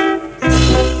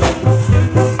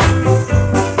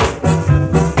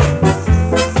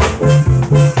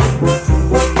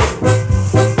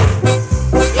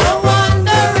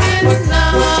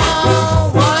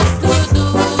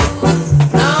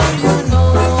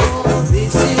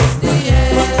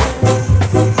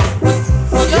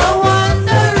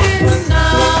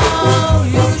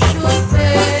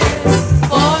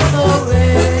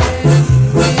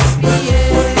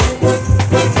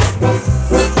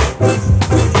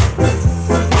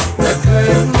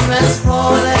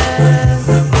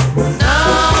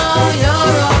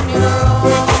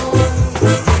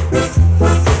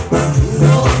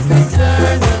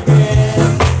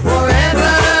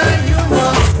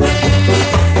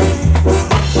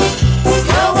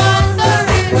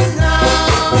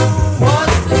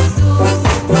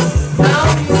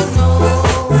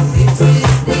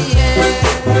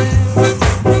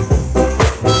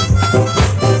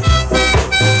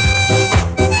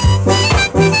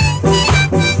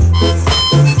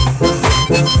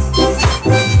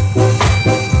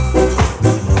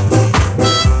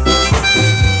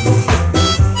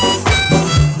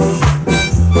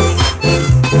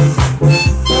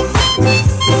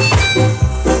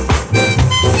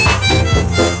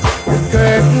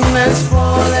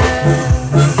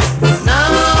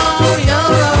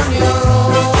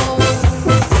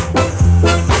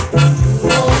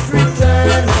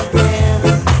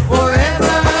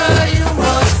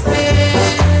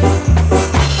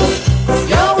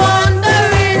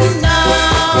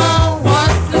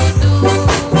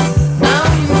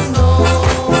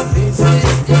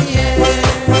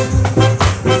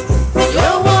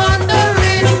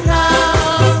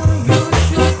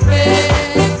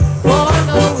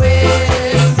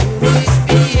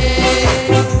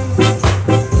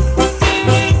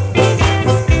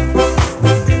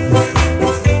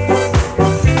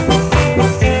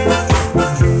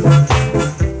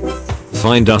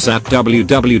 find us at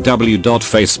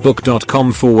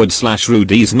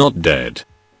www.facebook.com/Rudy's Not Dead.